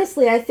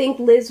 Honestly, I think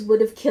Liz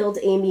would have killed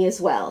Amy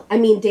as well. I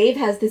mean, Dave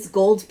has this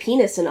gold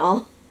penis and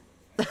all.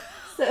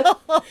 So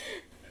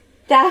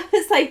that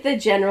was the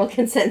general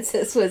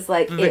consensus was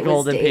the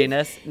golden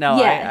penis. No,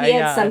 yeah, he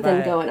had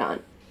something going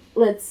on.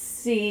 let's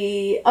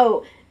see.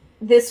 Oh,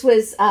 this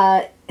was,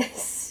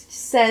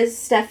 says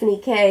Stephanie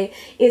K.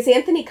 Is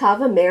Anthony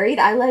Cava married?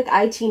 I like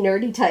IT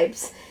nerdy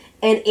types.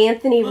 And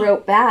Anthony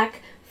wrote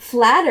back,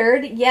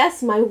 flattered.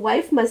 Yes, my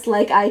wife must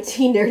like IT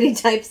nerdy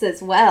types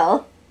as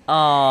well.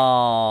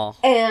 Oh.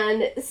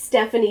 And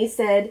Stephanie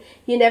said,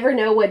 you never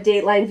know what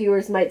Dateline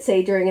viewers might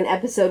say during an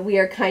episode. We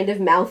are kind of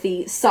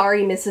mouthy.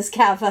 Sorry, Mrs.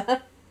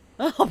 Cava.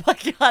 Oh my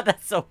God,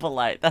 that's so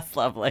polite. That's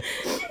lovely.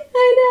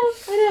 I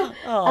know.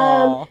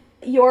 Oh.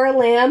 You're a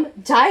lamb.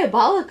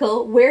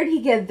 Diabolical. Where'd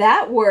he get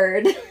that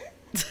word?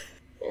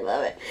 I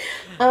love it.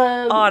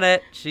 On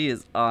it. She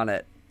is on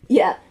it.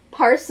 Yeah.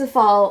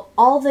 Parsifal,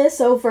 all this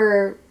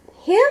over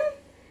him?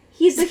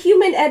 He's a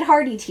human Ed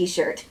Hardy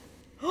t-shirt.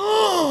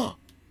 Oh.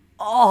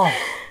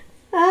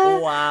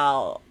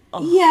 Wow.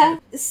 Oh. Yeah.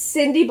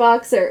 Cindy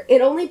Boxer,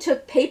 it only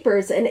took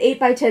papers and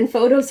 8x10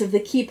 photos of the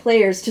key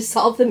players to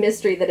solve the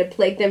mystery that had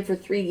plagued them for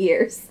 3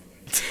 years.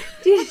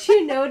 Did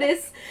you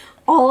notice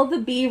all the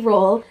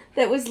B-roll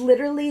that was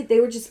literally, they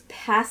were just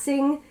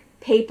passing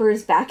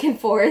papers back and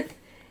forth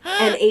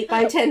and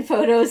 8x10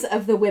 photos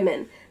of the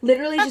women.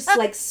 Literally just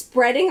like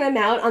spreading them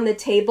out on the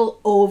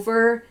table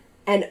over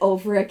and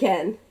over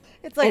again.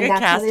 It's like and a that's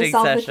casting how they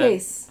solved session. the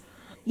case.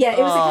 Yeah,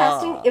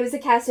 it was a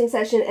casting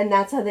session, and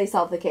that's how they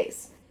solved the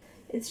case.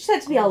 It just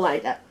had to be all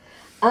lined up.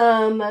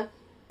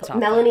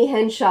 Melanie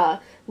Henshaw.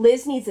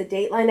 Liz needs a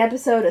Dateline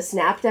episode, a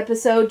Snapped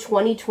episode,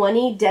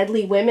 2020,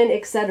 Deadly Women,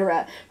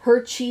 etc.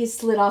 Her cheese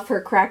slid off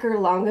her cracker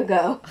long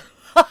ago.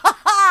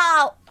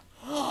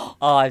 Oh,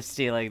 I'm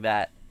stealing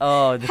that.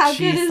 Oh, the How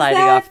cheese good is sliding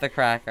that? off the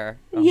cracker.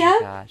 Oh Yeah.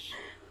 my gosh.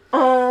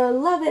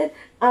 Love it.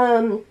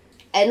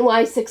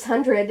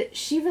 NY600,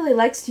 she really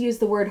likes to use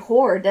the word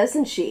whore,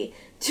 doesn't she?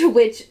 To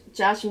which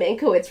Josh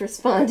Mankiewicz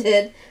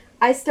responded,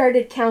 I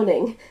started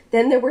counting.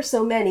 Then there were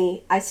so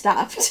many, I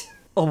stopped.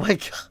 Oh my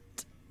God.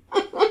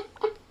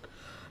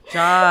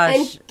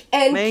 Josh.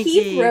 And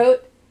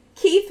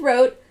Keith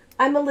wrote,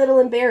 I'm a little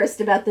embarrassed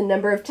about the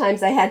number of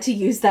times I had to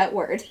use that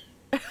word.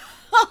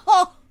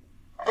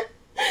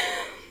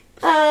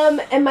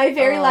 And my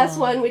very last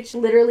one, which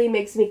literally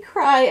makes me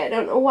cry, I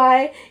don't know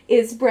why,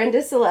 is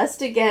Brenda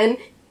Celeste again.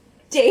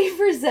 Dave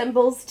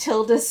resembles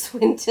Tilda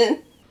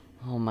Swinton.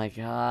 Oh my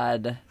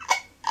God.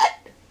 I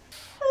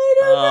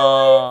don't know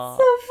why it's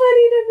so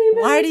funny to me.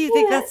 But Why do you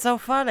think that's so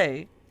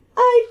funny?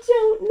 I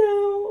don't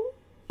know.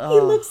 He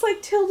looks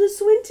like Tilda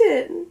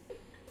Swinton.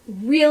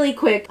 Really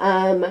quick,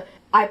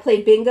 I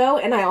played bingo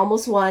and I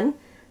almost won.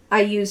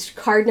 I used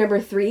card number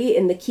 3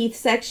 in the Keith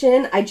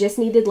section. I just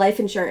needed life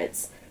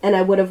insurance. And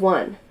I would have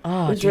won.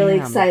 Oh, it was really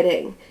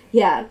exciting.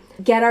 Yeah.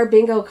 Get our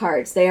bingo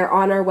cards. They are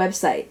on our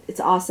website. It's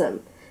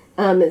awesome.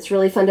 It's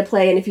really fun to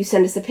play. And if you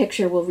send us a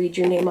picture, we'll read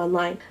your name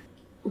online.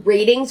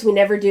 Ratings, we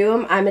never do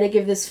them. I'm going to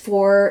give this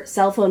 4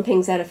 cell phone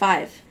pings out of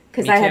 5.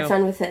 Because I had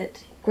fun with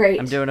it. Great.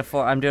 I'm doing a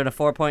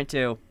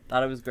 4.2.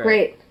 Thought it was great.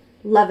 Great.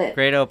 Love it.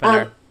 Great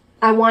opener.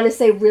 I want to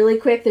say really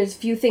quick, there's a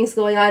few things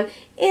going on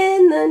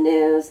in the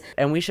news.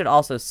 And we should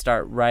also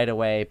start right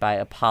away by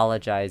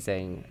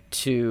apologizing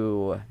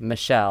to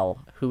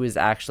Michelle, who is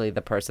actually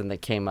the person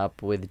that came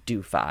up with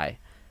doofi,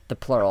 the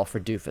plural for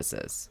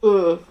doofuses.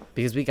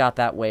 Because we got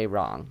that way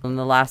wrong. In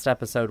the last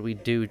episode, we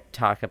do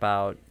talk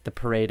about the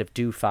parade of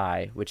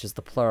doofi, which is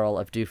the plural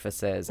of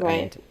doofuses.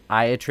 Right. And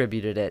I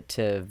attributed it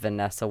to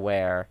Vanessa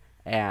Ware,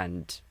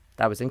 and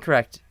that was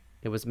incorrect.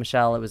 It was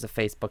Michelle. It was a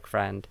Facebook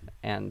friend,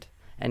 and...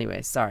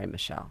 Anyway, sorry,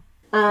 Michelle.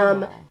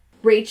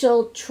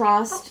 Rachel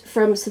Trost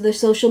from the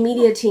social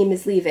media team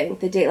is leaving,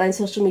 the Dateline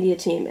social media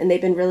team, and they've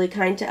been really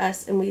kind to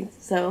us, and we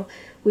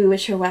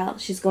wish her well.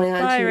 She's going on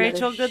to another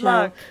Rachel, good show.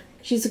 luck.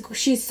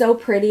 She's so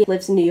pretty,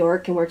 lives in New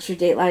York and works for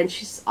Dateline.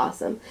 She's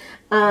awesome.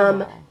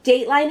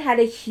 Dateline had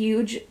a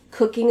huge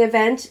cooking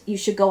event. You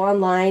should go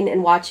online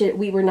and watch it.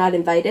 We were not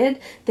invited.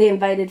 They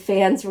invited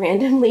fans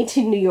randomly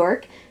to New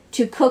York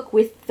to cook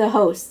with the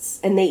hosts,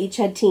 and they each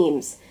had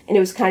teams. And it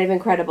was kind of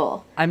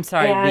incredible. I'm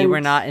sorry, we were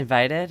not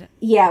invited?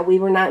 Yeah, we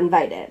were not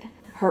invited.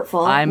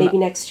 Hurtful. Maybe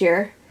next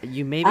year.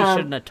 You maybe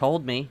shouldn't have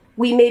told me.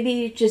 We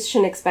maybe just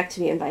shouldn't expect to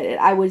be invited.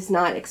 I was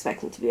not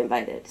expecting to be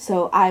invited.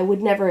 So I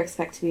would never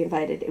expect to be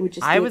invited. It would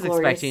just be a glorious surprise. I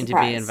was expecting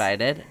to be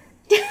invited.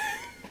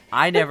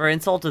 I never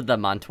insulted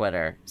them on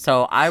Twitter.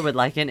 So I would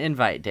like an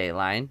invite,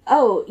 Dateline.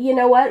 Oh, you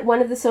know what?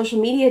 One of the social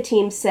media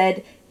teams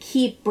said,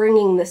 keep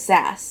bringing the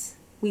sass.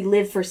 We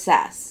live for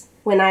sass.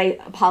 When I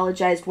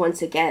apologized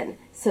once again.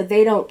 So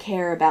they don't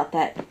care about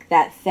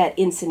that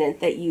incident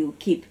that you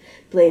keep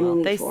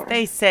blaming me for.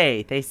 They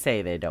say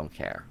they don't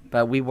care.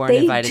 But we weren't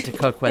invited to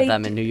cook with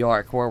them in New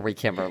York, were we,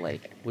 Kimberly?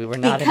 We were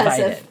not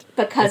invited.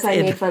 Because I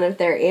made fun of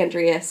their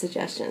Andrea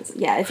suggestions.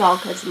 Yeah, it's all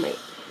because of me.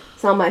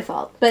 It's all my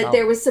fault. But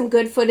there was some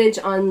good footage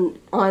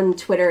on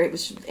Twitter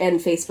and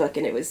Facebook,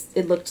 and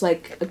it looked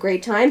like a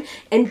great time.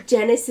 And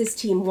Dennis's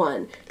team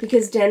won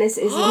because Dennis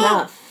is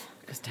enough.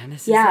 Because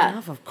Dennis is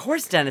enough. Of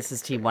course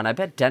Dennis's team won. I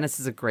bet Dennis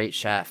is a great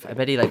chef. I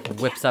bet he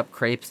whips up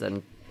crepes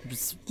and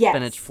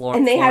spinach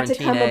and they had to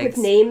come up with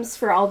names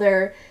for all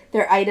their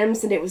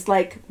items, and it was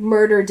like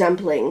murder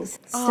dumplings.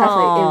 Stuff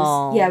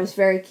like it was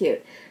very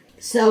cute.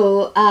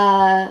 So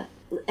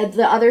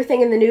the other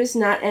thing in the news,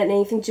 not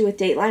anything to do with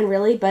Dateline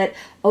really, but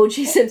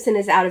O.J. Simpson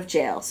is out of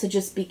jail, so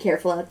just be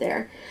careful out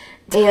there.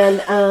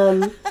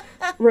 And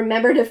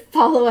remember to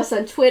follow us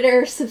on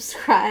Twitter,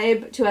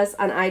 subscribe to us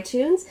on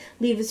iTunes,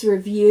 leave us a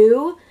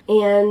review,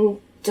 and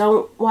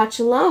don't watch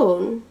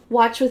alone.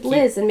 Watch with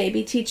Liz and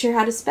maybe teach her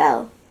how to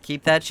spell.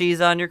 Keep that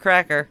cheese on your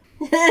cracker.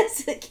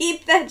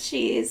 Keep that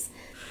cheese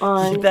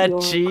on Keep that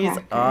your cheese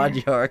cracker. on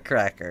your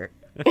cracker.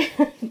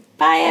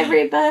 Bye,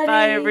 everybody.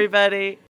 Bye, everybody.